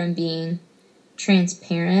people from being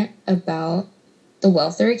transparent about the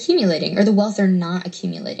wealth they're accumulating or the wealth they're not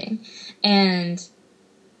accumulating. And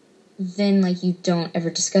then, like, you don't ever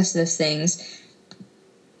discuss those things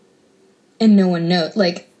and no one knows.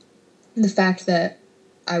 Like, the fact that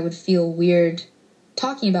I would feel weird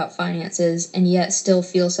talking about finances and yet still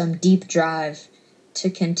feel some deep drive to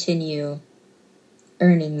continue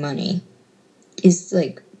earning money is,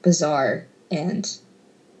 like, bizarre and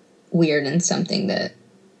weird, and something that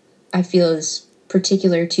I feel is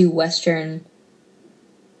particular to Western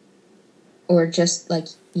or just, like,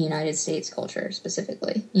 United States culture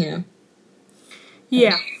specifically, you know?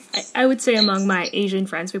 Yeah. I would say among my Asian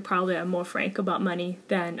friends, we probably are more frank about money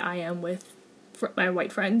than I am with my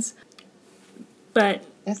white friends. But,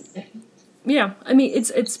 yeah, I mean,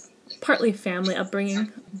 it's partly family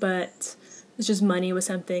upbringing, but it's just money was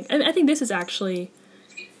something. And I think this is actually,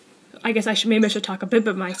 I guess I should talk a bit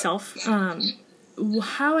about myself.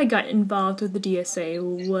 How I got involved with the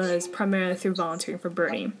DSA was primarily through volunteering for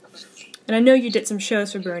Bernie. And I know you did some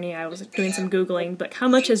shows for Bernie. I was doing some Googling, but how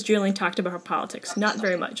much has Julian talked about her politics? Not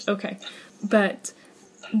very much. Okay. But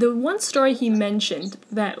the one story he mentioned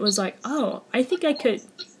that was like, oh, I think I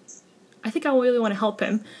really want to help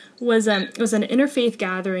him, was it was an interfaith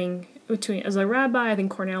gathering between, as a rabbi, I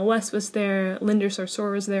think Cornel West was there, Linda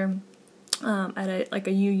Sarsour was there, at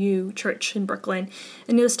a UU church in Brooklyn,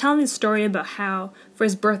 and he was telling the story about how for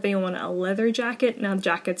his birthday he wanted a leather jacket. Now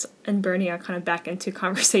jackets and Bernie are kind of back into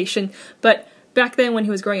conversation, but back then when he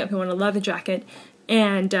was growing up he wanted a leather jacket,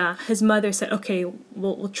 and his mother said, okay,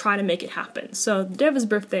 we'll try to make it happen. So the day of his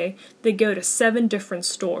birthday they go to 7 different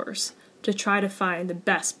stores to try to find the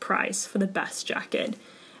best price for the best jacket.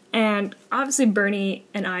 And obviously Bernie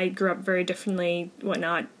and I grew up very differently,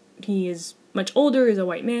 whatnot. He is much older, he's a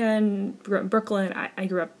white man, grew up in Brooklyn. I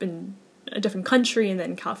grew up in a different country and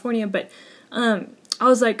then in California, but I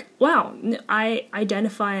was like, wow, I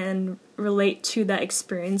identify and relate to that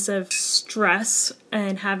experience of stress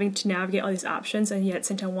and having to navigate all these options, and yet at the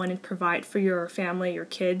same time wanting to provide for your family, your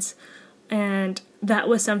kids. And that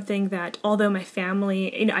was something that, although my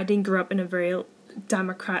family, I didn't grow up in a very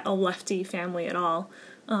Democrat or lefty family at all.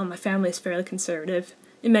 My family is fairly conservative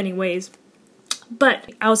in many ways.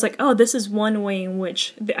 But I was like, oh, this is one way in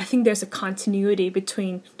which I think there's a continuity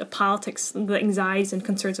between the politics, the anxieties and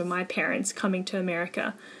concerns of my parents coming to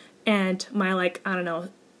America and my, like, I don't know,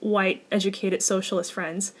 white, educated, socialist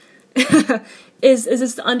friends. is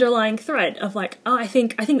this underlying thread of like, oh, I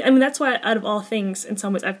mean, that's why out of all things, in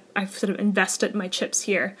some ways, I've sort of invested my chips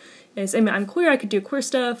here. I mean, I'm queer, I could do queer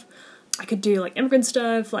stuff, I could do, like, immigrant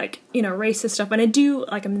stuff, like, you know, racist stuff, and I do,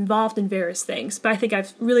 like, I'm involved in various things, but I think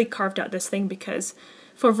I've really carved out this thing because,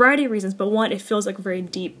 for a variety of reasons, but one, it feels like a very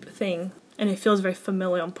deep thing, and it feels very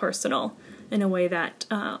familiar and personal in a way that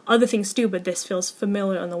other things do, but this feels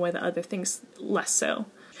familiar in the way that other things less so.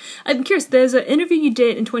 I'm curious, there's an interview you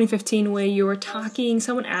did in 2015 where you were talking,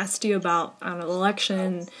 someone asked you about, I don't know, the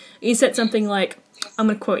election. You said something like, I'm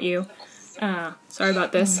going to quote you, sorry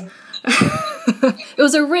about this. It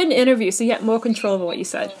was a written interview, so you had more control over what you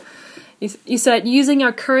said. You said, using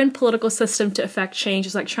our current political system to effect change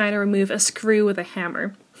is like trying to remove a screw with a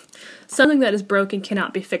hammer. Something that is broken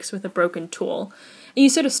cannot be fixed with a broken tool. And you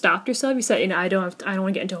sort of stopped yourself. You said, you know, I don't want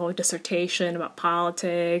to get into a whole dissertation about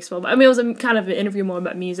politics. Well, I mean, it was kind of an interview more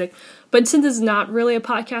about music. But since it's not really a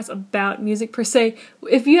podcast about music per se,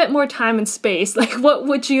 if you had more time and space, like, what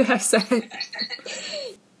would you have said?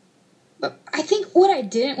 I think what I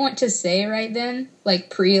didn't want to say right then, like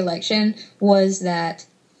pre-election, was that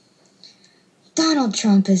Donald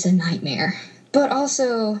Trump is a nightmare. But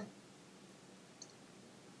also,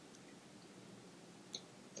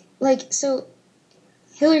 like, so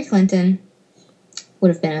Hillary Clinton would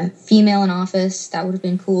have been a female in office. That would have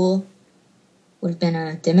been cool. Would have been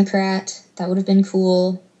a Democrat. That would have been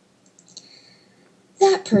cool.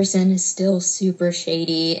 That person is still super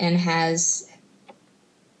shady and has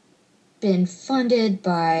been funded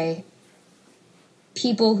by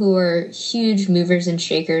people who are huge movers and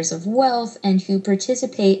shakers of wealth and who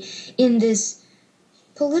participate in this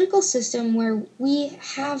political system where we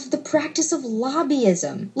have the practice of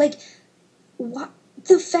lobbyism. Like, what?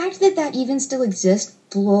 The fact that even still exists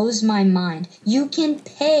blows my mind. You can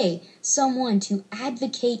pay someone to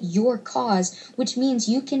advocate your cause, which means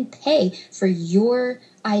you can pay for your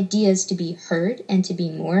ideas to be heard and to be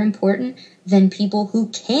more important than people who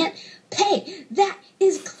can't pay. That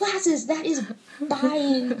is classes. That is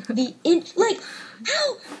buying the... like,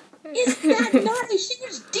 how is that not a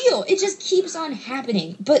huge deal? It just keeps on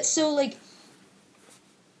happening. But so, like,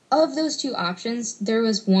 of those two options, there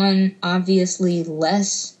was one obviously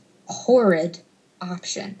less horrid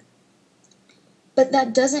option. But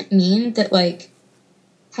that doesn't mean that, like,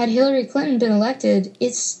 had Hillary Clinton been elected,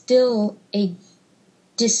 it's still a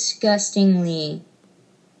disgustingly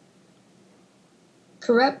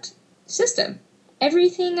corrupt system.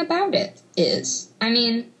 Everything about it is. I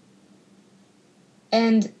mean,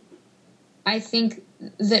 and I think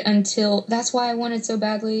that that's why I wanted so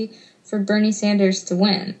badly for Bernie Sanders to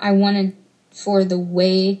win. I wanted for the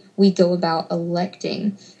way we go about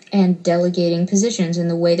electing and delegating positions and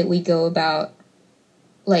the way that we go about,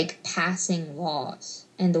 like, passing laws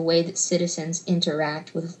and the way that citizens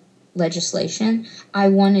interact with legislation. I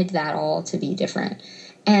wanted that all to be different.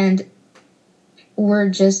 And we're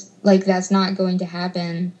just, like, that's not going to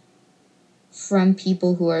happen from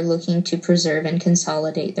people who are looking to preserve and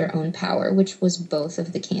consolidate their own power, which was both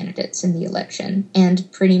of the candidates in the election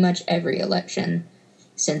and pretty much every election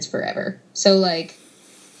since forever. So, like,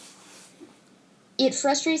 it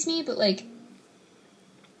frustrates me, but, like,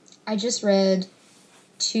 I just read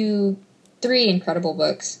three incredible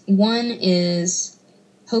books. One is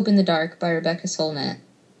Hope in the Dark by Rebecca Solnit,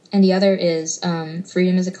 and the other is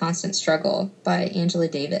Freedom is a Constant Struggle by Angela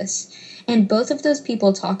Davis. And both of those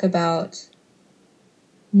people talk about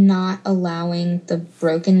not allowing the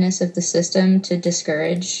brokenness of the system to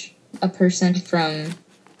discourage a person from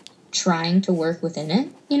trying to work within it,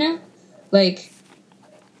 you know? Like,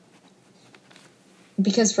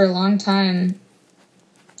 because for a long time,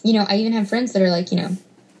 you know, I even have friends that are like, you know,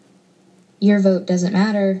 your vote doesn't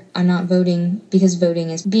matter. I'm not voting because voting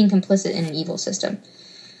is being complicit in an evil system.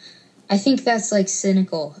 I think that's, like,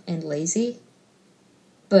 cynical and lazy.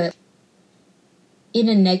 But in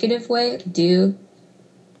a negative way, I do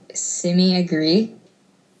semi-agree.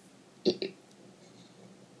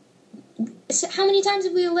 So how many times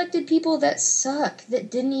have we elected people that suck,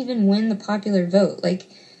 that didn't even win the popular vote? Like,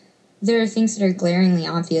 there are things that are glaringly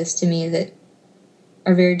obvious to me that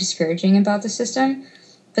are very discouraging about the system.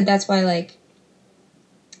 But that's why, like,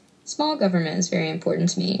 small government is very important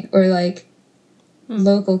to me. Or, like,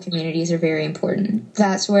 local communities are very important.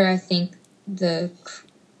 That's where I think the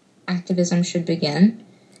activism should begin.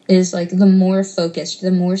 Is, like, the more focused,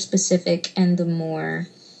 the more specific, and the more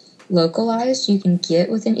localized you can get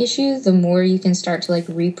with an issue, the more you can start to, like,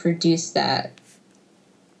 reproduce that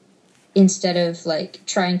instead of, like,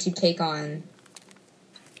 trying to take on,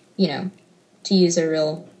 you know, to use a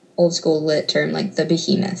real old school lit term, like the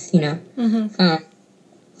behemoth, you know? Mm-hmm.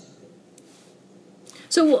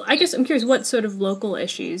 So I guess I'm curious, what sort of local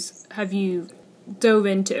issues have you dove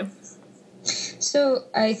into? So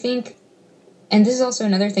I think, and this is also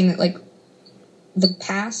another thing that, like, the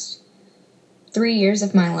past 3 years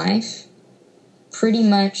of my life pretty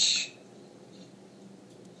much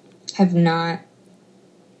have not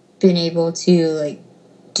been able to, like,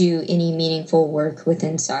 do any meaningful work with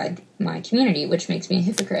inside my community, which makes me a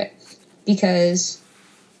hypocrite. Because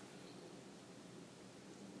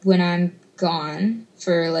when I'm gone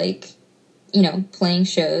for, like, you know, playing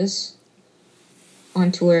shows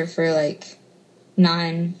on tour for, like,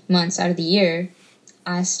 9 months out of the year,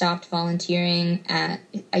 I stopped volunteering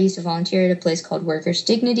I used to volunteer at a place called Workers'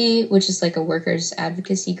 Dignity, which is, like, a workers'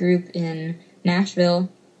 advocacy group in Nashville.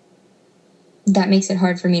 That makes it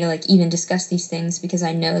hard for me to, like, even discuss these things because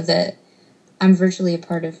I know that I'm virtually a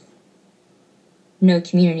part of no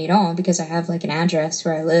community at all because I have, like, an address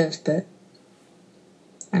where I live, but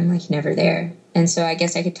I'm, like, never there. And so I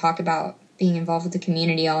guess I could talk about being involved with the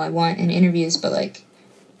community all I want in interviews, but, like,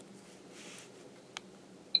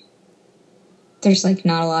 there's, like,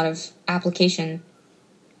 not a lot of application.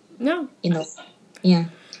 No. Yeah.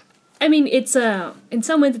 I mean, it's in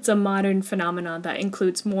some ways it's a modern phenomenon that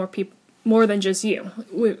includes more people, more than just you.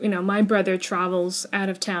 You know, my brother travels out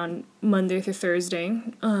of town Monday through Thursday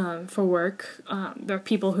for work. There are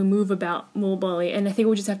people who move about mobily, and I think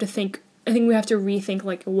we just have to think. I think we have to rethink,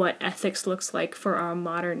 like, what ethics looks like for our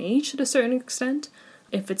modern age to a certain extent.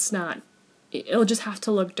 If it's not, it'll just have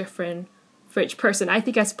to look different for each person. I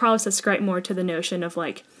think I probably subscribe more to the notion of,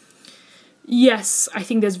 like, yes, I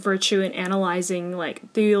think there's virtue in analyzing,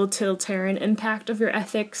 like, the utilitarian impact of your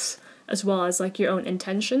ethics as well as, like, your own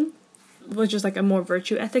intention, which is, like, a more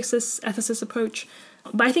virtue ethicist approach.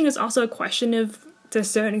 But I think it's also a question of, to a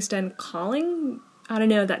certain extent, calling. I don't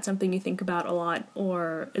know if that's something you think about a lot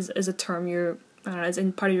or is a term is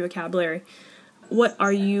in part of your vocabulary. What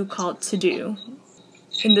are you called to do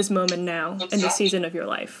in this moment now, in this season of your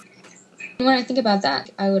life? When I think about that,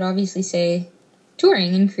 I would obviously say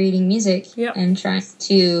touring and creating music. Yep. And trying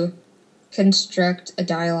to construct a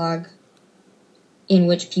dialogue in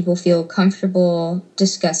which people feel comfortable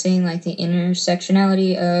discussing, like, the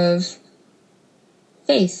intersectionality of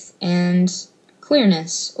faith and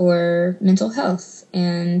queerness or mental health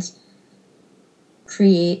and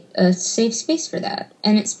create a safe space for that.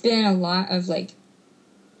 And it's been a lot of like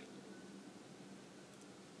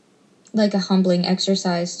a humbling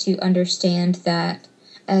exercise to understand that,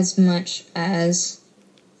 as much as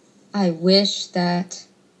I wish that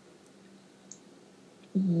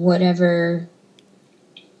whatever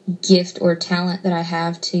gift or talent that I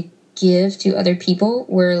have to give to other people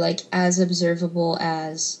were like as observable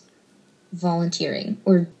as volunteering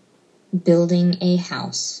or building a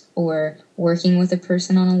house or working with a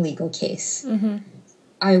person on a legal case. Mm-hmm.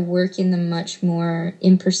 I work in the much more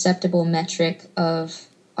imperceptible metric of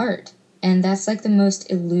art. And that's like the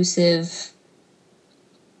most elusive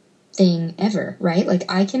thing ever, right? Like,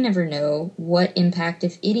 I can never know what impact,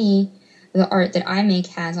 if any, the art that I make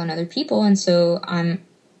has on other people. And so I'm,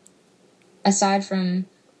 aside from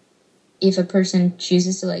if a person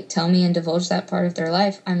chooses to like tell me and divulge that part of their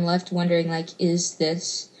life, I'm left wondering, like, is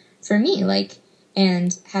this for me? Like,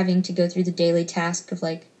 and having to go through the daily task of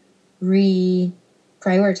like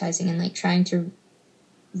reprioritizing and like trying to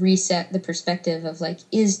reset the perspective of like,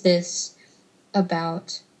 is this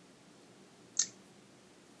about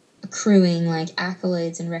accruing like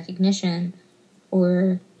accolades and recognition,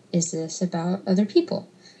 or is this about other people?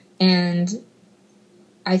 And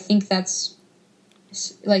I think that's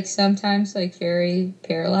like sometimes like very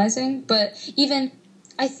paralyzing. But even,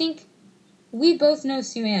 I think we both know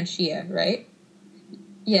Sue-Ann Shea, right?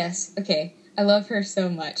 Yes. Okay. I love her so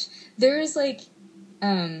much. There was like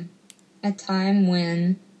a time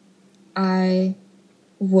when I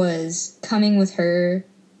was coming with her.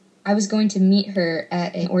 I was going to meet her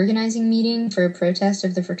at an organizing meeting for a protest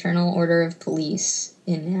of the Fraternal Order of Police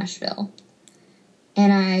in Nashville.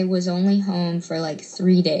 And I was only home for like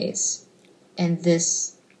 3 days. And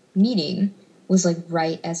this meeting was like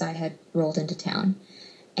right as I had rolled into town.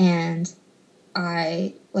 And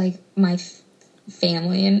I, like, my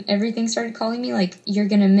family and everything started calling me like, you're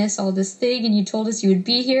gonna miss all this thing, and you told us you would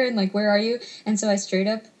be here, and like, where are you? And so I straight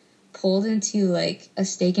up pulled into like a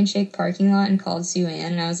Steak and Shake parking lot and called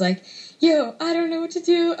Sue-Ann, and I was like, yo, I don't know what to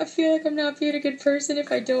do. I feel like I'm not being a good person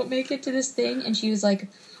if I don't make it to this thing. And she was like,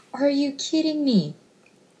 are you kidding me?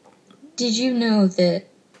 Did you know that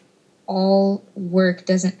all work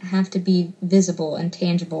doesn't have to be visible and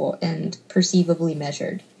tangible and perceivably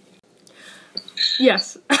measured?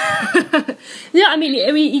 Yes. Yeah, I mean,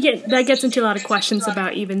 you get that gets into a lot of questions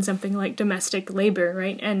about even something like domestic labor,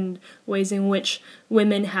 right? And ways in which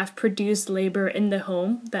women have produced labor in the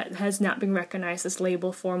home that has not been recognized as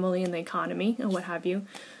labor formally in the economy and what have you.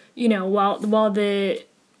 You know, while the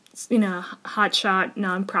hotshot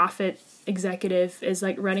nonprofit executive is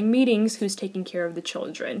like running meetings, who's taking care of the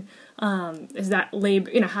children? Is that labor,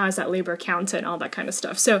 how is that labor accounted and all that kind of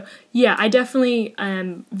stuff? So yeah, I definitely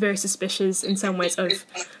am very suspicious in some ways of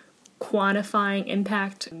quantifying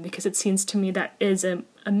impact, because it seems to me that is a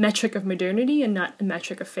metric of modernity and not a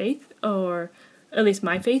metric of faith, or at least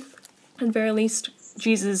my faith, at the very least.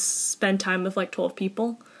 Jesus spent time with like 12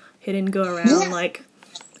 people. He didn't go around like,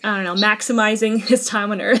 I don't know, maximizing his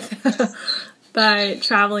time on earth by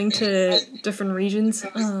traveling to different regions.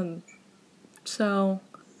 But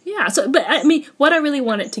I mean, what I really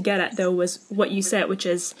wanted to get at, though, was what you said, which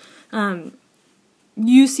is,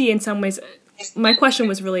 you see in some ways, my question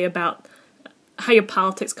was really about how your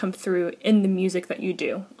politics come through in the music that you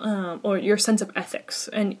do, or your sense of ethics.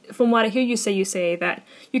 And from what I hear you say that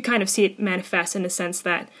you kind of see it manifest in the sense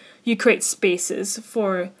that you create spaces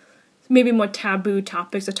for maybe more taboo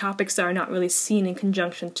topics, or topics that are not really seen in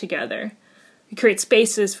conjunction together. You create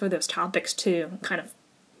spaces for those topics to kind of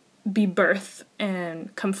be birthed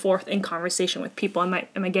and come forth in conversation with people. Am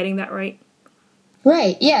I getting that right?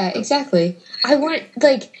 Right, yeah, exactly.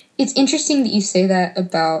 It's interesting that you say that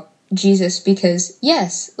about Jesus, because,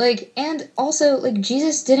 yes, and also,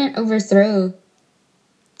 Jesus didn't overthrow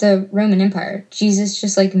the Roman Empire. Jesus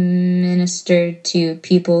just, ministered to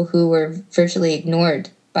people who were virtually ignored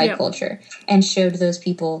by culture, and showed those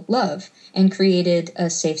people love, and created a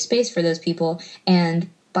safe space for those people, and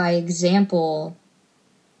by example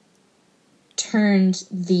turned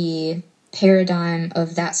the paradigm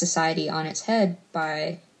of that society on its head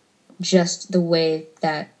by just the way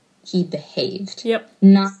that he behaved. Yep.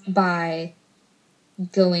 Not by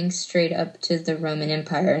going straight up to the Roman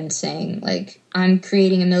Empire and saying, I'm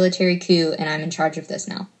creating a military coup and I'm in charge of this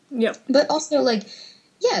now. Yep. But also,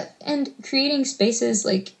 and creating spaces,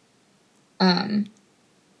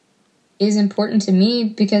 is important to me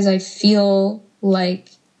because I feel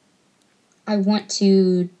like I want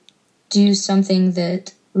to do something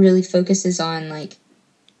that really focuses on,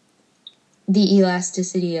 the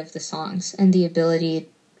elasticity of the songs and the ability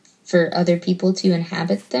for other people to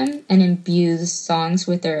inhabit them and imbue the songs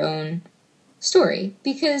with their own story.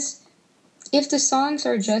 Because if the songs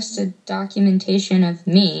are just a documentation of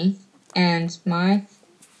me and my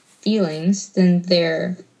feelings, then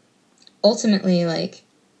they're ultimately, like,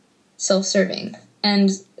 self-serving.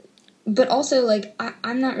 But also, like,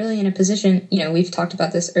 I'm not really in a position, you know, we've talked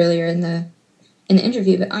about this earlier in the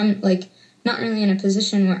interview, but I'm, like, not really in a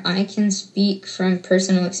position where I can speak from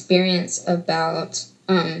personal experience about,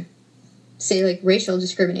 say, like, racial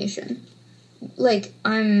discrimination. Like,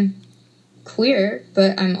 I'm queer,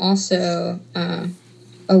 but I'm also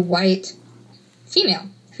a white female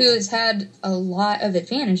who has had a lot of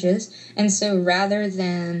advantages, and so rather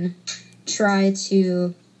than try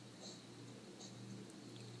to,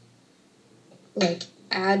 like,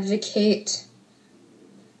 advocate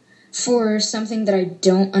for something that I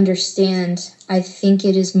don't understand, I think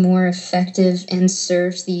it is more effective and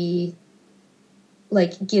serves the,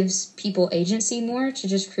 like, gives people agency more to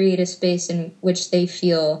just create a space in which they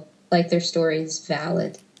feel like their story is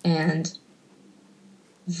valid and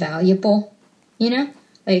valuable, you know?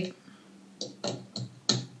 Like,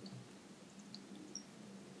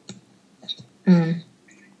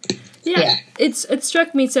 yeah. It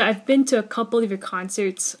struck me, so I've been to a couple of your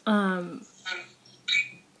concerts, and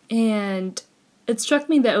it struck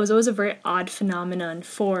me that it was always a very odd phenomenon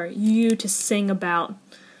for you to sing about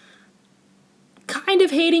kind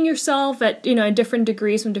of hating yourself at, you know, different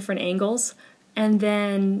degrees from different angles, and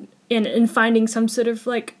then in finding some sort of,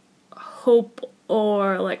 like, hope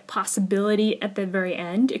or, like, possibility at the very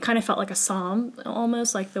end. It kind of felt like a psalm,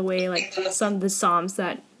 almost, like the way, like, some of the psalms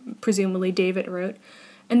that presumably David wrote.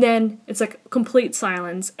 And then it's like complete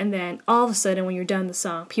silence, and then all of a sudden when you're done the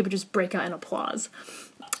song, people just break out in applause.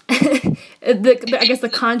 I guess the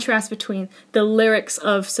contrast between the lyrics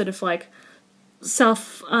of sort of like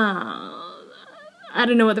self, I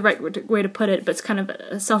don't know what the right way to put it, but it's kind of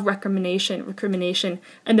a recrimination,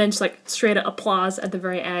 and then just like straight up applause at the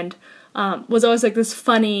very end, was always like this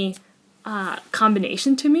funny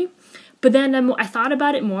combination to me. But then I thought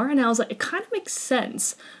about it more, and I was like, it kind of makes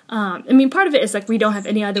sense. I mean, part of it is like we don't have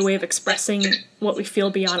any other way of expressing what we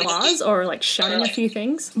feel beyond applause or like shouting a few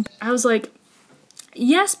things. I was like,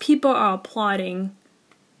 yes, people are applauding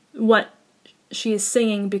what she is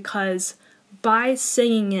singing because by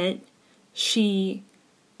singing it, she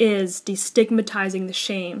is destigmatizing the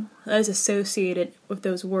shame that is associated with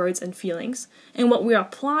those words and feelings. And what we're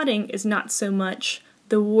applauding is not so much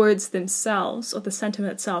the words themselves or the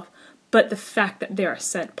sentiment itself, but the fact that they are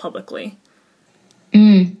said publicly.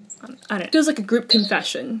 I don't know. It feels like a group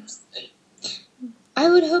confession. I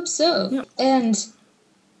would hope so. Yeah. And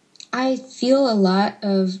I feel a lot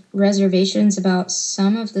of reservations about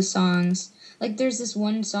some of the songs. Like, there's this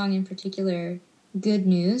one song in particular, Good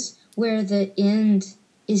News, where the end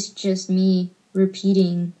is just me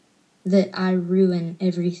repeating that I ruin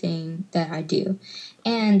everything that I do.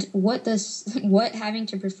 And what having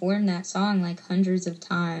to perform that song like hundreds of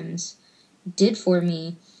times did for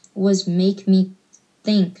me was make me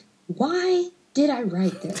think, why did I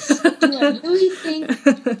write this? Do I really think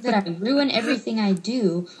that I ruin everything I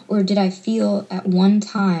do? Or did I feel at one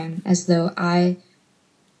time as though I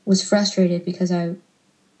was frustrated because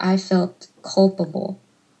I felt culpable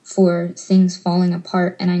for things falling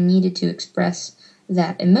apart and I needed to express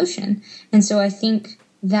that emotion? And so I think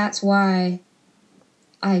that's why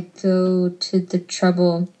I go to the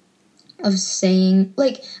trouble of saying,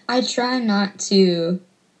 like, I try not to,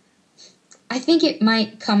 I think it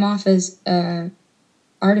might come off as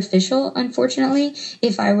artificial, unfortunately,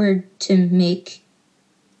 if I were to make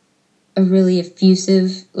a really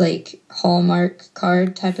effusive, like, Hallmark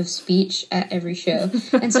card type of speech at every show.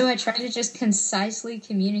 And so I try to just concisely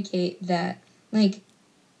communicate that, like,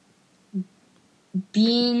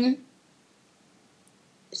 being,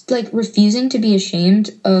 like, refusing to be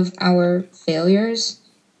ashamed of our failures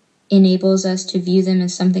enables us to view them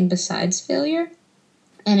as something besides failure,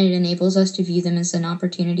 and it enables us to view them as an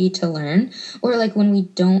opportunity to learn. Or, like, when we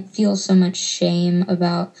don't feel so much shame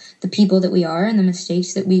about the people that we are and the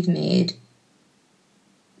mistakes that we've made,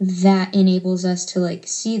 that enables us to, like,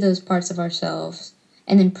 see those parts of ourselves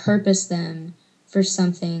and then purpose them for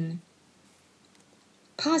something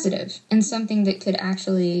positive and something that could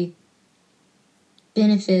actually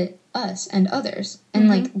benefit us and others. And,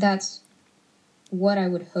 like, that's what I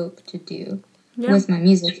would hope to do with my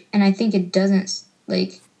music. And I think it doesn't,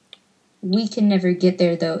 like, we can never get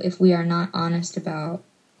there, though, if we are not honest about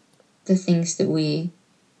the things that we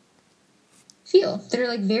feel that are,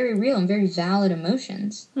 like, very real and very valid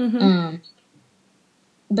emotions. But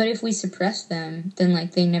if we suppress them, then,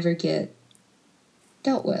 like, they never get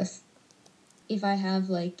dealt with. If I have,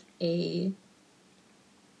 like, a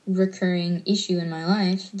recurring issue in my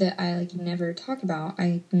life that I, like, never talk about.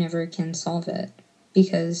 I never can solve it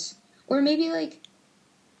because, or maybe, like,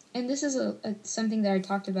 and this is something that I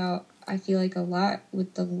talked about, I feel like, a lot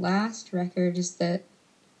with the last record, is that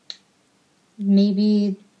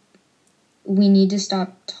maybe we need to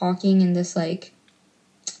stop talking in this, like,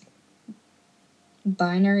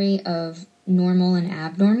 binary of normal and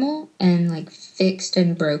abnormal and, like, fixed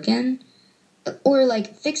and broken. Or,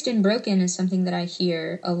 like, fixed and broken is something that I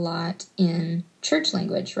hear a lot in church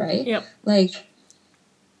language, right? Yep. Like,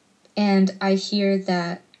 and I hear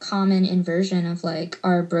that common inversion of, like,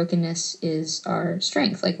 our brokenness is our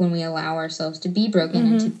strength. Like, when we allow ourselves to be broken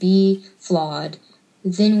and to be flawed,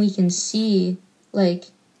 then we can see, like,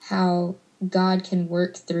 how God can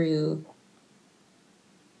work through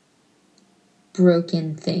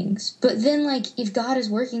broken things. But then, like, if God is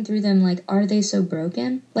working through them, like, are they so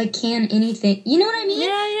broken? Like, can anything, you know what I mean?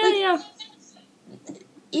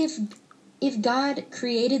 Yeah. If God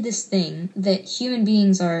created this thing that human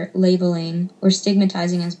beings are labeling or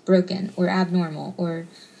stigmatizing as broken or abnormal or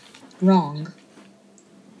wrong,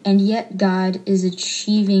 and yet God is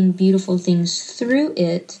achieving beautiful things through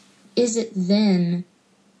it, is it then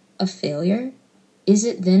a failure? Is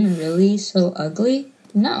it then really so ugly?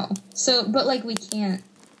 No. So, but, like, we can't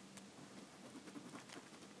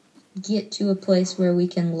get to a place where we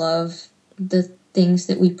can love the things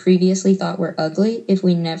that we previously thought were ugly if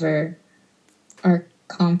we never are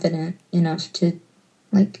confident enough to,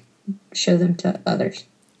 like, show them to others.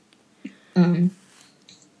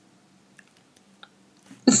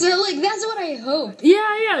 So, like, that's what I hope.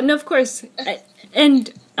 Yeah, no, of course.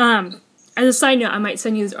 And as a side note, I might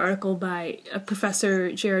send you this article by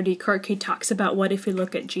Professor Gerard D. Kirk. He talks about what if we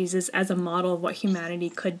look at Jesus as a model of what humanity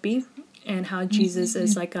could be, and how Jesus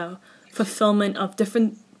is like a fulfillment of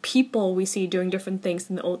different people we see doing different things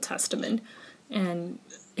in the Old Testament. And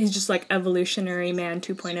he's just like evolutionary man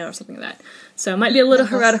 2.0 or something like that. So it might be a little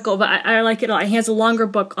heretical, but I like it a lot. He has a longer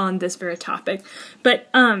book on this very topic. But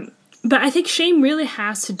I think shame really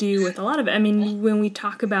has to do with a lot of it. I mean, when we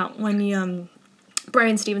talk about,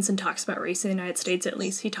 Brian Stevenson talks about race in the United States, at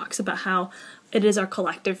least, he talks about how it is our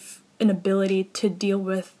collective inability to deal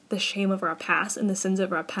with the shame of our past and the sins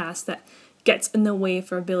of our past that gets in the way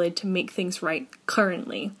of our ability to make things right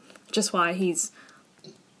currently. Which is why he's,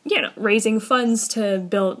 raising funds to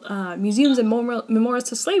build museums and memorials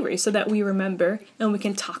to slavery so that we remember and we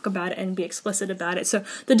can talk about it and be explicit about it. So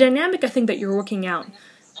the dynamic, I think, that you're working out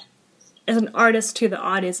as an artist to the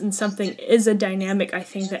audience and something is a dynamic, I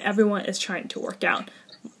think, that everyone is trying to work out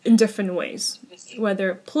in different ways.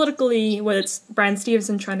 Whether politically, whether it's Brian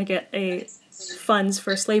Stevenson trying to get funds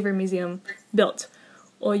for a slavery museum built,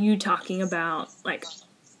 or you talking about, like,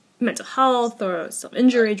 mental health or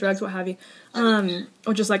self-injury, drugs, what have you,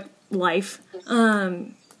 or just, like, life.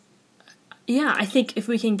 I think if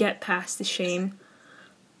we can get past the shame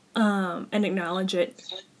and acknowledge it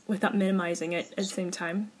without minimizing it at the same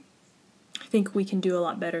time, I think we can do a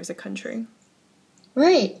lot better as a country.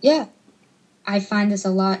 Right, yeah. I find this a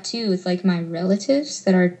lot, too, with, like, my relatives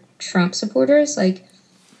that are Trump supporters. Like,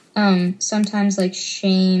 sometimes, like,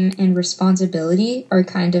 shame and responsibility are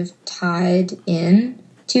kind of tied in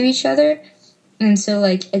to each other. And so,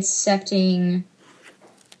 like, accepting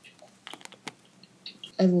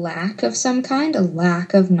a lack of some kind, a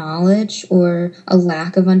lack of knowledge, or a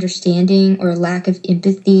lack of understanding, or a lack of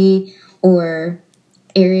empathy, or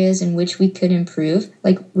areas in which we could improve,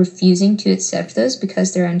 like refusing to accept those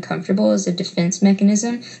because they're uncomfortable, is a defense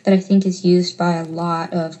mechanism that I think is used by a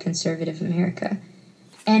lot of conservative America.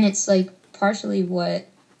 And it's, like, partially what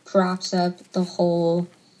props up the whole,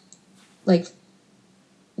 like,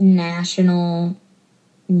 national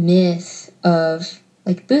myth of,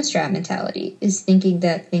 like, bootstrap mentality, is thinking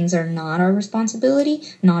that things are not our responsibility,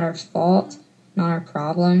 not our fault, not our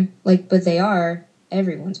problem, like, but they are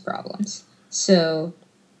everyone's problems. So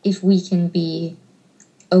if we can be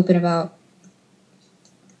open about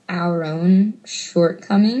our own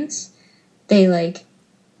shortcomings, they, like,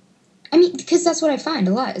 I mean, because that's what I find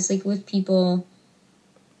a lot, is, like, with people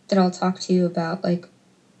that I'll talk to about, like,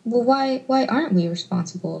 well, why aren't we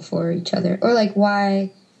responsible for each other? Or, like,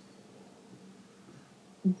 why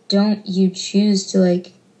don't you choose to,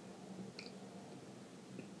 like,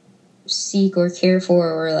 seek or care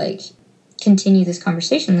for or, like, continue this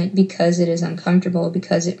conversation? Like, because it is uncomfortable,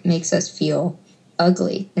 because it makes us feel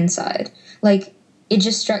ugly inside. Like, it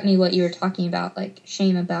just struck me what you were talking about, like,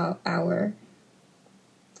 shame about our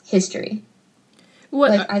history.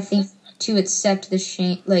 Like, I think to accept the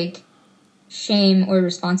shame, like, shame or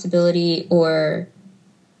responsibility or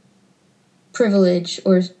privilege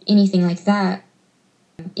or anything like that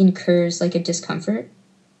incurs, like, a discomfort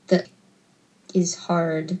is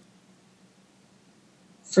hard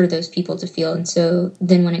for those people to feel. And so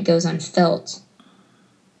then when it goes unfelt,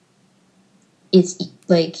 it's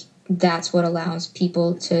like that's what allows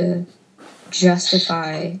people to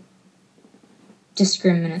justify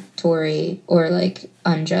discriminatory or like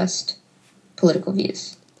unjust political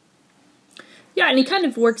views. Yeah, and it kind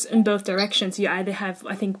of works in both directions. You either have,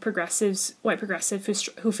 I think, white progressives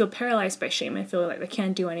who feel paralyzed by shame and feel like they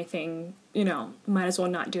can't do anything, might as well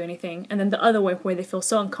not do anything. And then the other way where they feel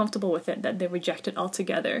so uncomfortable with it that they reject it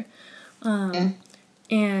altogether.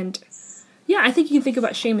 And yeah, I think you can think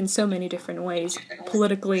about shame in so many different ways,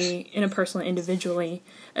 politically, interpersonally, individually.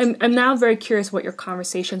 And I'm now very curious what your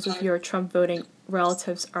conversations with your Trump voting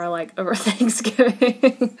relatives are like over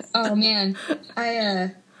Thanksgiving. Oh man,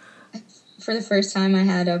 for the first time, I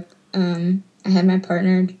had my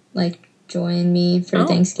partner like join me for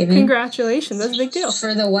Thanksgiving. Congratulations! That's a big deal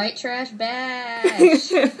for the white trash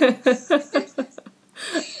bash.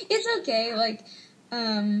 It's okay, like,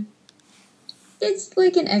 it's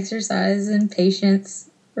like an exercise in patience,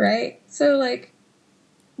 right? So like,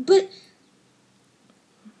 but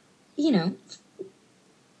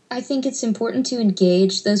I think it's important to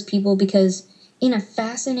engage those people because in a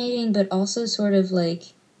fascinating but also sort of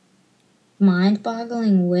like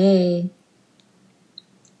mind-boggling way,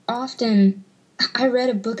 often, I read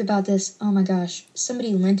a book about this, oh my gosh,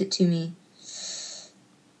 somebody lent it to me.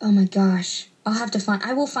 Oh my gosh,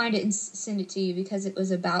 I will find it and send it to you because it was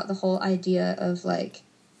about the whole idea of like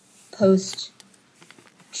post-truth.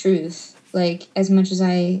 Like, as much as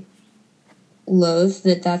I loathe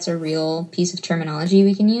that that's a real piece of terminology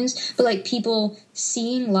we can use, but like people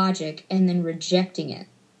seeing logic and then rejecting it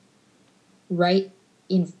right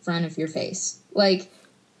in front of your face. Like,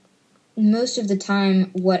 most of the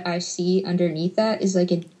time what I see underneath that is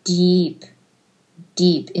like a deep,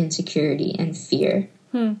 deep insecurity and fear.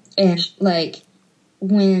 And like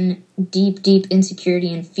when deep, deep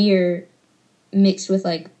insecurity and fear mixed with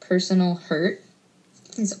like personal hurt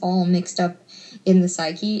is all mixed up in the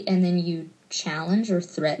psyche, and then you challenge or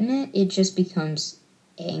threaten it, it just becomes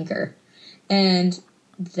anger. And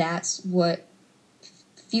that's what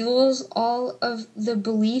fuels all of the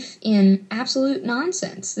belief in absolute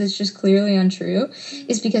nonsense that's just clearly untrue,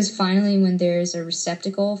 is because finally when there's a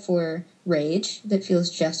receptacle for rage that feels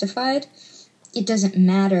justified, it doesn't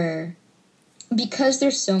matter, because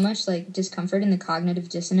there's so much like discomfort in the cognitive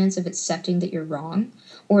dissonance of accepting that you're wrong,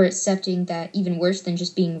 or accepting that, even worse than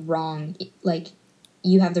just being wrong, like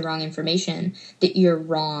you have the wrong information, that you're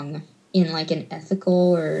wrong in like an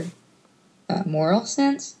ethical or moral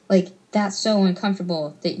sense. Like, that's so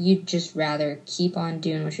uncomfortable that you'd just rather keep on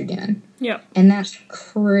doing what you're doing. Yeah. And that's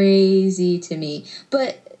crazy to me.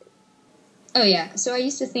 But, oh yeah, so I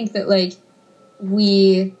used to think that, like,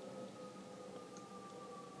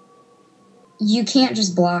 you can't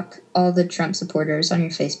just block all the Trump supporters on your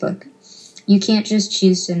Facebook. You can't just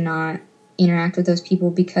choose to not interact with those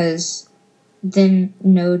people because then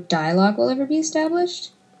no dialogue will ever be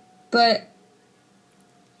established. But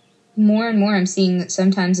more and more I'm seeing that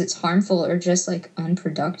sometimes it's harmful or just like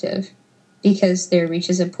unproductive, because there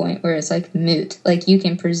reaches a point where it's like moot. Like, you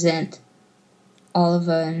can present all of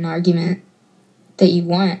an argument that you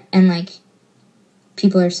want, and like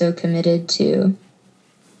people are so committed to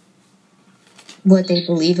what they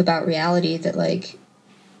believe about reality that like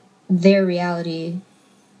their reality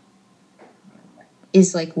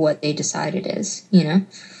is like what they decide it is,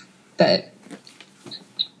 But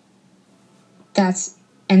that's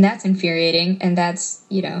infuriating, and that's,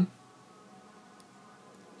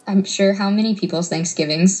 I'm sure how many people's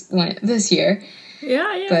Thanksgivings went this year.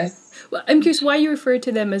 Yeah. But, well, I'm curious why you refer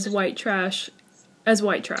to them as white trash.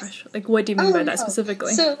 Like, what do you mean by that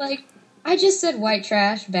specifically? So, like, I just said white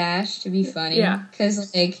trash bash to be funny. Yeah.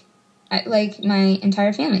 Because, like, my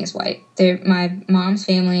entire family is white. My mom's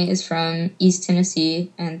family is from East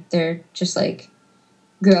Tennessee, and they're just, like,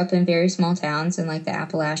 grew up in very small towns in, like, the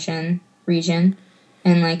Appalachian region.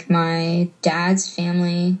 And, like, my dad's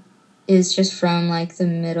family is just from, like, the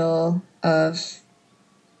middle of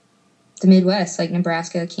the Midwest, like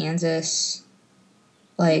Nebraska, Kansas,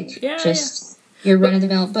 like, your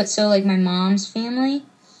run-of-the-mill. But so, like, my mom's family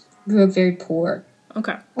grew up very poor.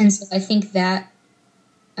 Okay. And so I think that,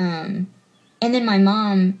 and then my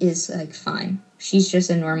mom is, like, fine. She's just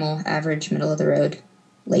a normal, average, middle-of-the-road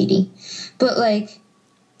lady. But, like,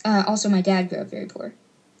 also my dad grew up very poor.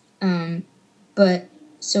 But,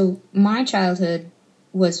 so my childhood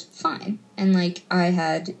was fine, and, like, I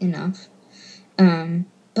had enough.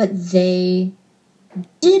 But they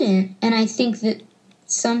didn't, and I think that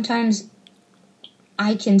sometimes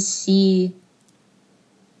I can see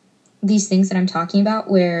these things that I'm talking about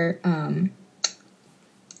where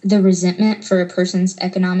the resentment for a person's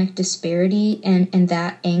economic disparity and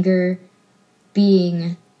that anger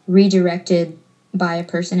being redirected by a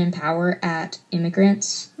person in power at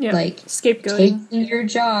immigrants, like scapegoating, taking your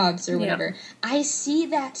jobs or whatever. I see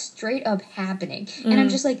that straight up happening. And I'm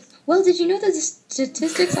just like, well, did you know that the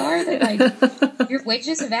statistics are that, like, your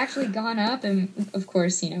wages have actually gone up? And, of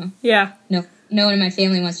course, no one in my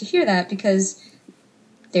family wants to hear that because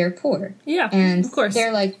they're poor. Yeah, and of course.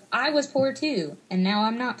 They're like, I was poor too, and now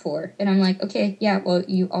I'm not poor. And I'm like, okay, yeah, well,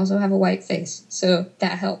 you also have a white face, so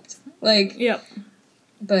that helped. Like,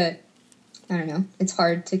 but I don't know. It's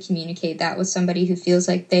hard to communicate that with somebody who feels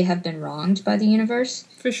like they have been wronged by the universe.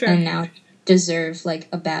 For sure. And now deserve, like,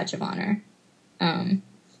 a badge of honor.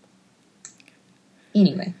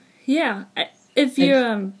 Anyway. Yeah. If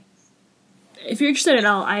you're interested at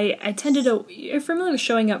all, I tended to... You're familiar with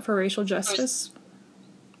Showing Up for Racial Justice?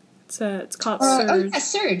 It's called Surge. Oh, yeah,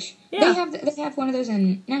 Surge. Yeah. They have one of those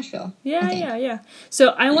in Nashville. Yeah.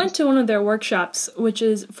 So I went to one of their workshops, which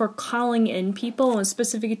is for calling in people, and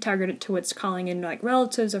specifically targeted towards calling in, like,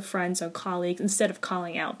 relatives or friends or colleagues instead of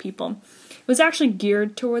calling out people. It was actually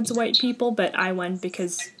geared towards white people, but I went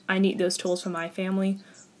because I need those tools for my family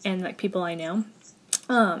and, like, people I know.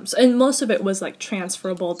 And most of it was, like,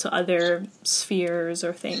 transferable to other spheres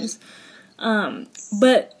or things.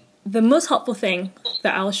 But the most helpful thing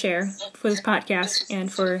that I'll share for this podcast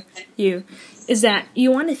and for you is that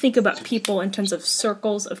you want to think about people in terms of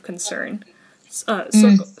circles of concern. So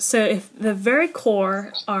if the very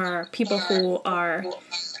core are people who are,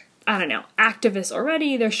 I don't know, activists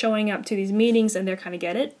already, they're showing up to these meetings and they kind of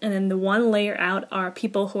get it. And then the one layer out are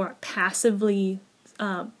people who are passively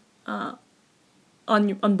on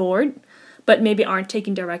board, but maybe aren't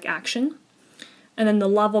taking direct action. And then the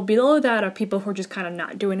level below that are people who are just kind of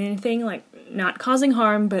not doing anything, like not causing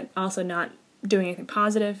harm, but also not doing anything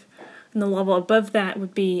positive. And the level above that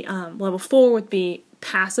would be, level 4 would be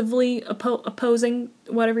passively opposing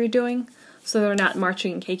whatever you're doing. So they're not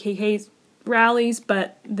marching in KKK rallies,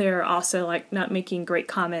 but they're also, like, not making great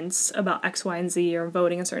comments about X, Y, and Z or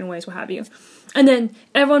voting in certain ways, what have you. And then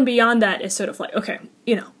everyone beyond that is sort of like, okay,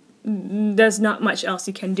 there's not much else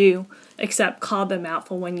you can do except call them out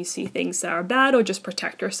for when you see things that are bad or just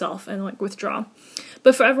protect yourself and, like, withdraw.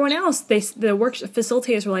 But for everyone else, the work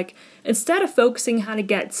facilitators were like, instead of focusing how to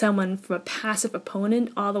get someone from a passive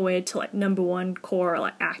opponent all the way to, like, number one core,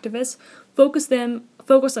 like, activists,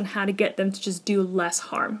 focus on how to get them to just do less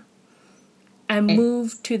harm and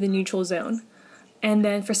move to the neutral zone. And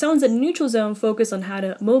then for someone's in the neutral zone, focus on how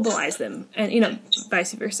to mobilize them, and,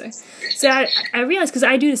 vice versa. So I realized, because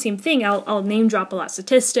I do the same thing, I'll name drop a lot of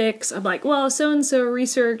statistics. I'm like, well, so-and-so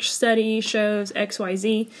research study shows X, Y,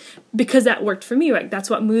 Z, because that worked for me, right? That's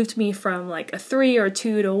what moved me from, like, a 3 or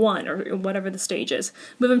 2 to 1, or whatever the stage is.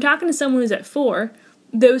 But if I'm talking to someone who's at 4,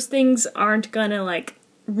 those things aren't gonna, like,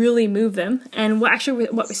 really move them. And what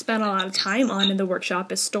we spent a lot of time on in the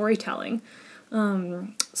workshop is storytelling.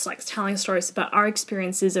 It's like telling stories about our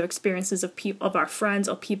experiences of our friends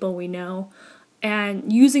or people we know,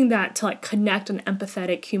 and using that to, like, connect on an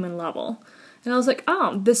empathetic human level. And I was like,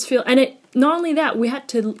 and not only that, we had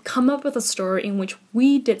to come up with a story in which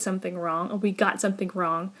we did something wrong, or we got something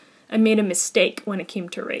wrong and made a mistake when it came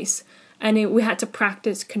to race. And we had to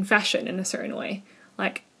practice confession in a certain way.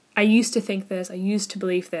 Like, I used to think this, I used to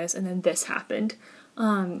believe this, and then this happened.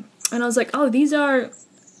 And I was like,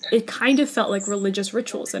 it kind of felt like religious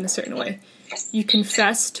rituals in a certain way. You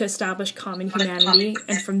confess to establish common humanity,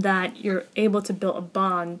 and from that, you're able to build a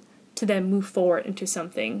bond to then move forward into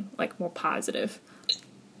something, like, more positive.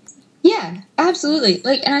 Yeah, absolutely.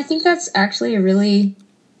 Like, and I think that's actually a really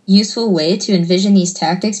useful way to envision these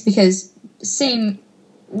tactics, because same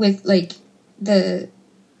with, like, the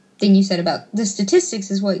thing you said about the statistics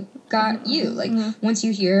is what got you. Like, once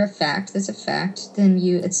you hear a fact that's a fact, then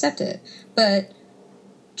you accept it. But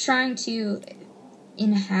trying to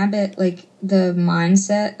inhabit, like, the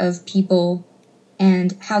mindset of people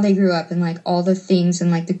and how they grew up and, like, all the things and,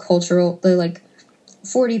 like, the like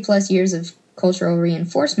 40 plus years of cultural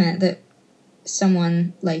reinforcement that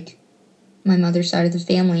someone like my mother's side of the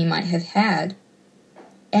family might have had,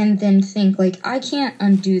 and then think, like, I can't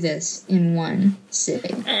undo this in one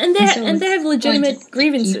sitting. And they have legitimate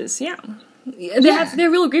grievances, They're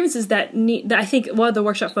real grievances that I think what the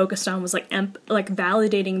workshop focused on was, like,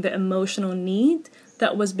 validating the emotional need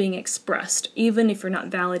that was being expressed, even if you're not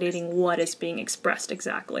validating what is being expressed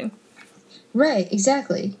exactly. Right,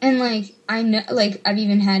 exactly. And, like, I know, like, I've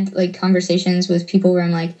even had, like, conversations with people where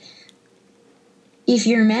I'm like, if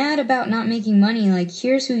you're mad about not making money, like,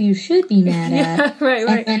 here's who you should be mad at.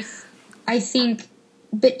 Right. And I think,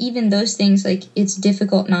 but even those things, like, it's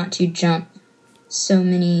difficult not to jump so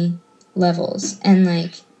many levels, and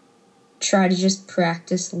like try to just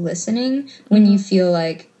practice listening when you feel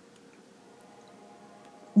like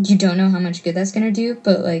you don't know how much good that's going to do,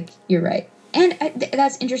 but like you're right. And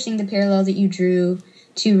that's interesting, the parallel that you drew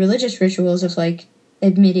to religious rituals of like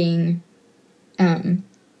admitting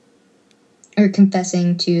or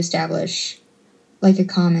confessing to establish like a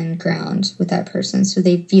common ground with that person, so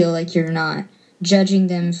they feel like you're not judging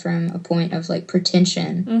them from a point of like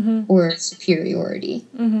pretension or superiority.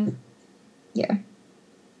 Yeah.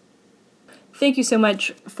 Thank you so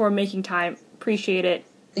much for making time. Appreciate it.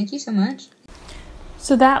 Thank you so much.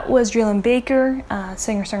 So that was Dreelan Baker,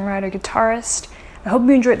 singer-songwriter, guitarist. I hope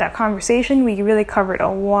you enjoyed that conversation. We really covered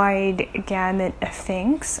a wide gamut of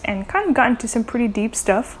things and kind of got into some pretty deep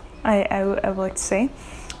stuff, I would like to say.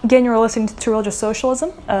 Again, you're listening to Religious Socialism,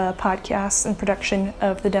 a podcast and production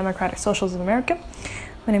of the Democratic Socialists of America.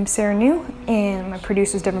 My name is Sarah New, and my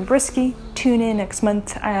producer is Devin Brisky. Tune in next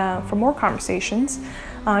month for more conversations.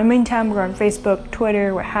 In the meantime, we're on Facebook,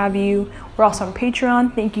 Twitter, what have you. We're also on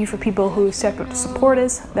Patreon. Thank you for people who step up to support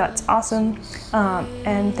us. That's awesome.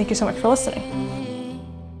 And thank you so much for listening.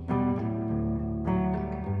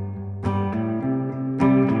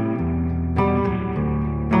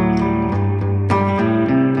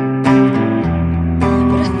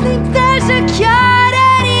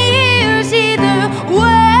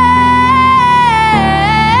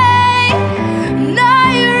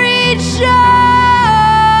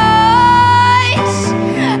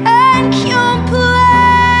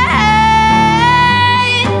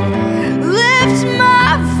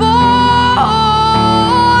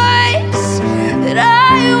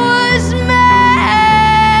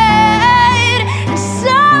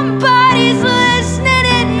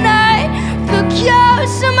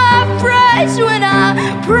 When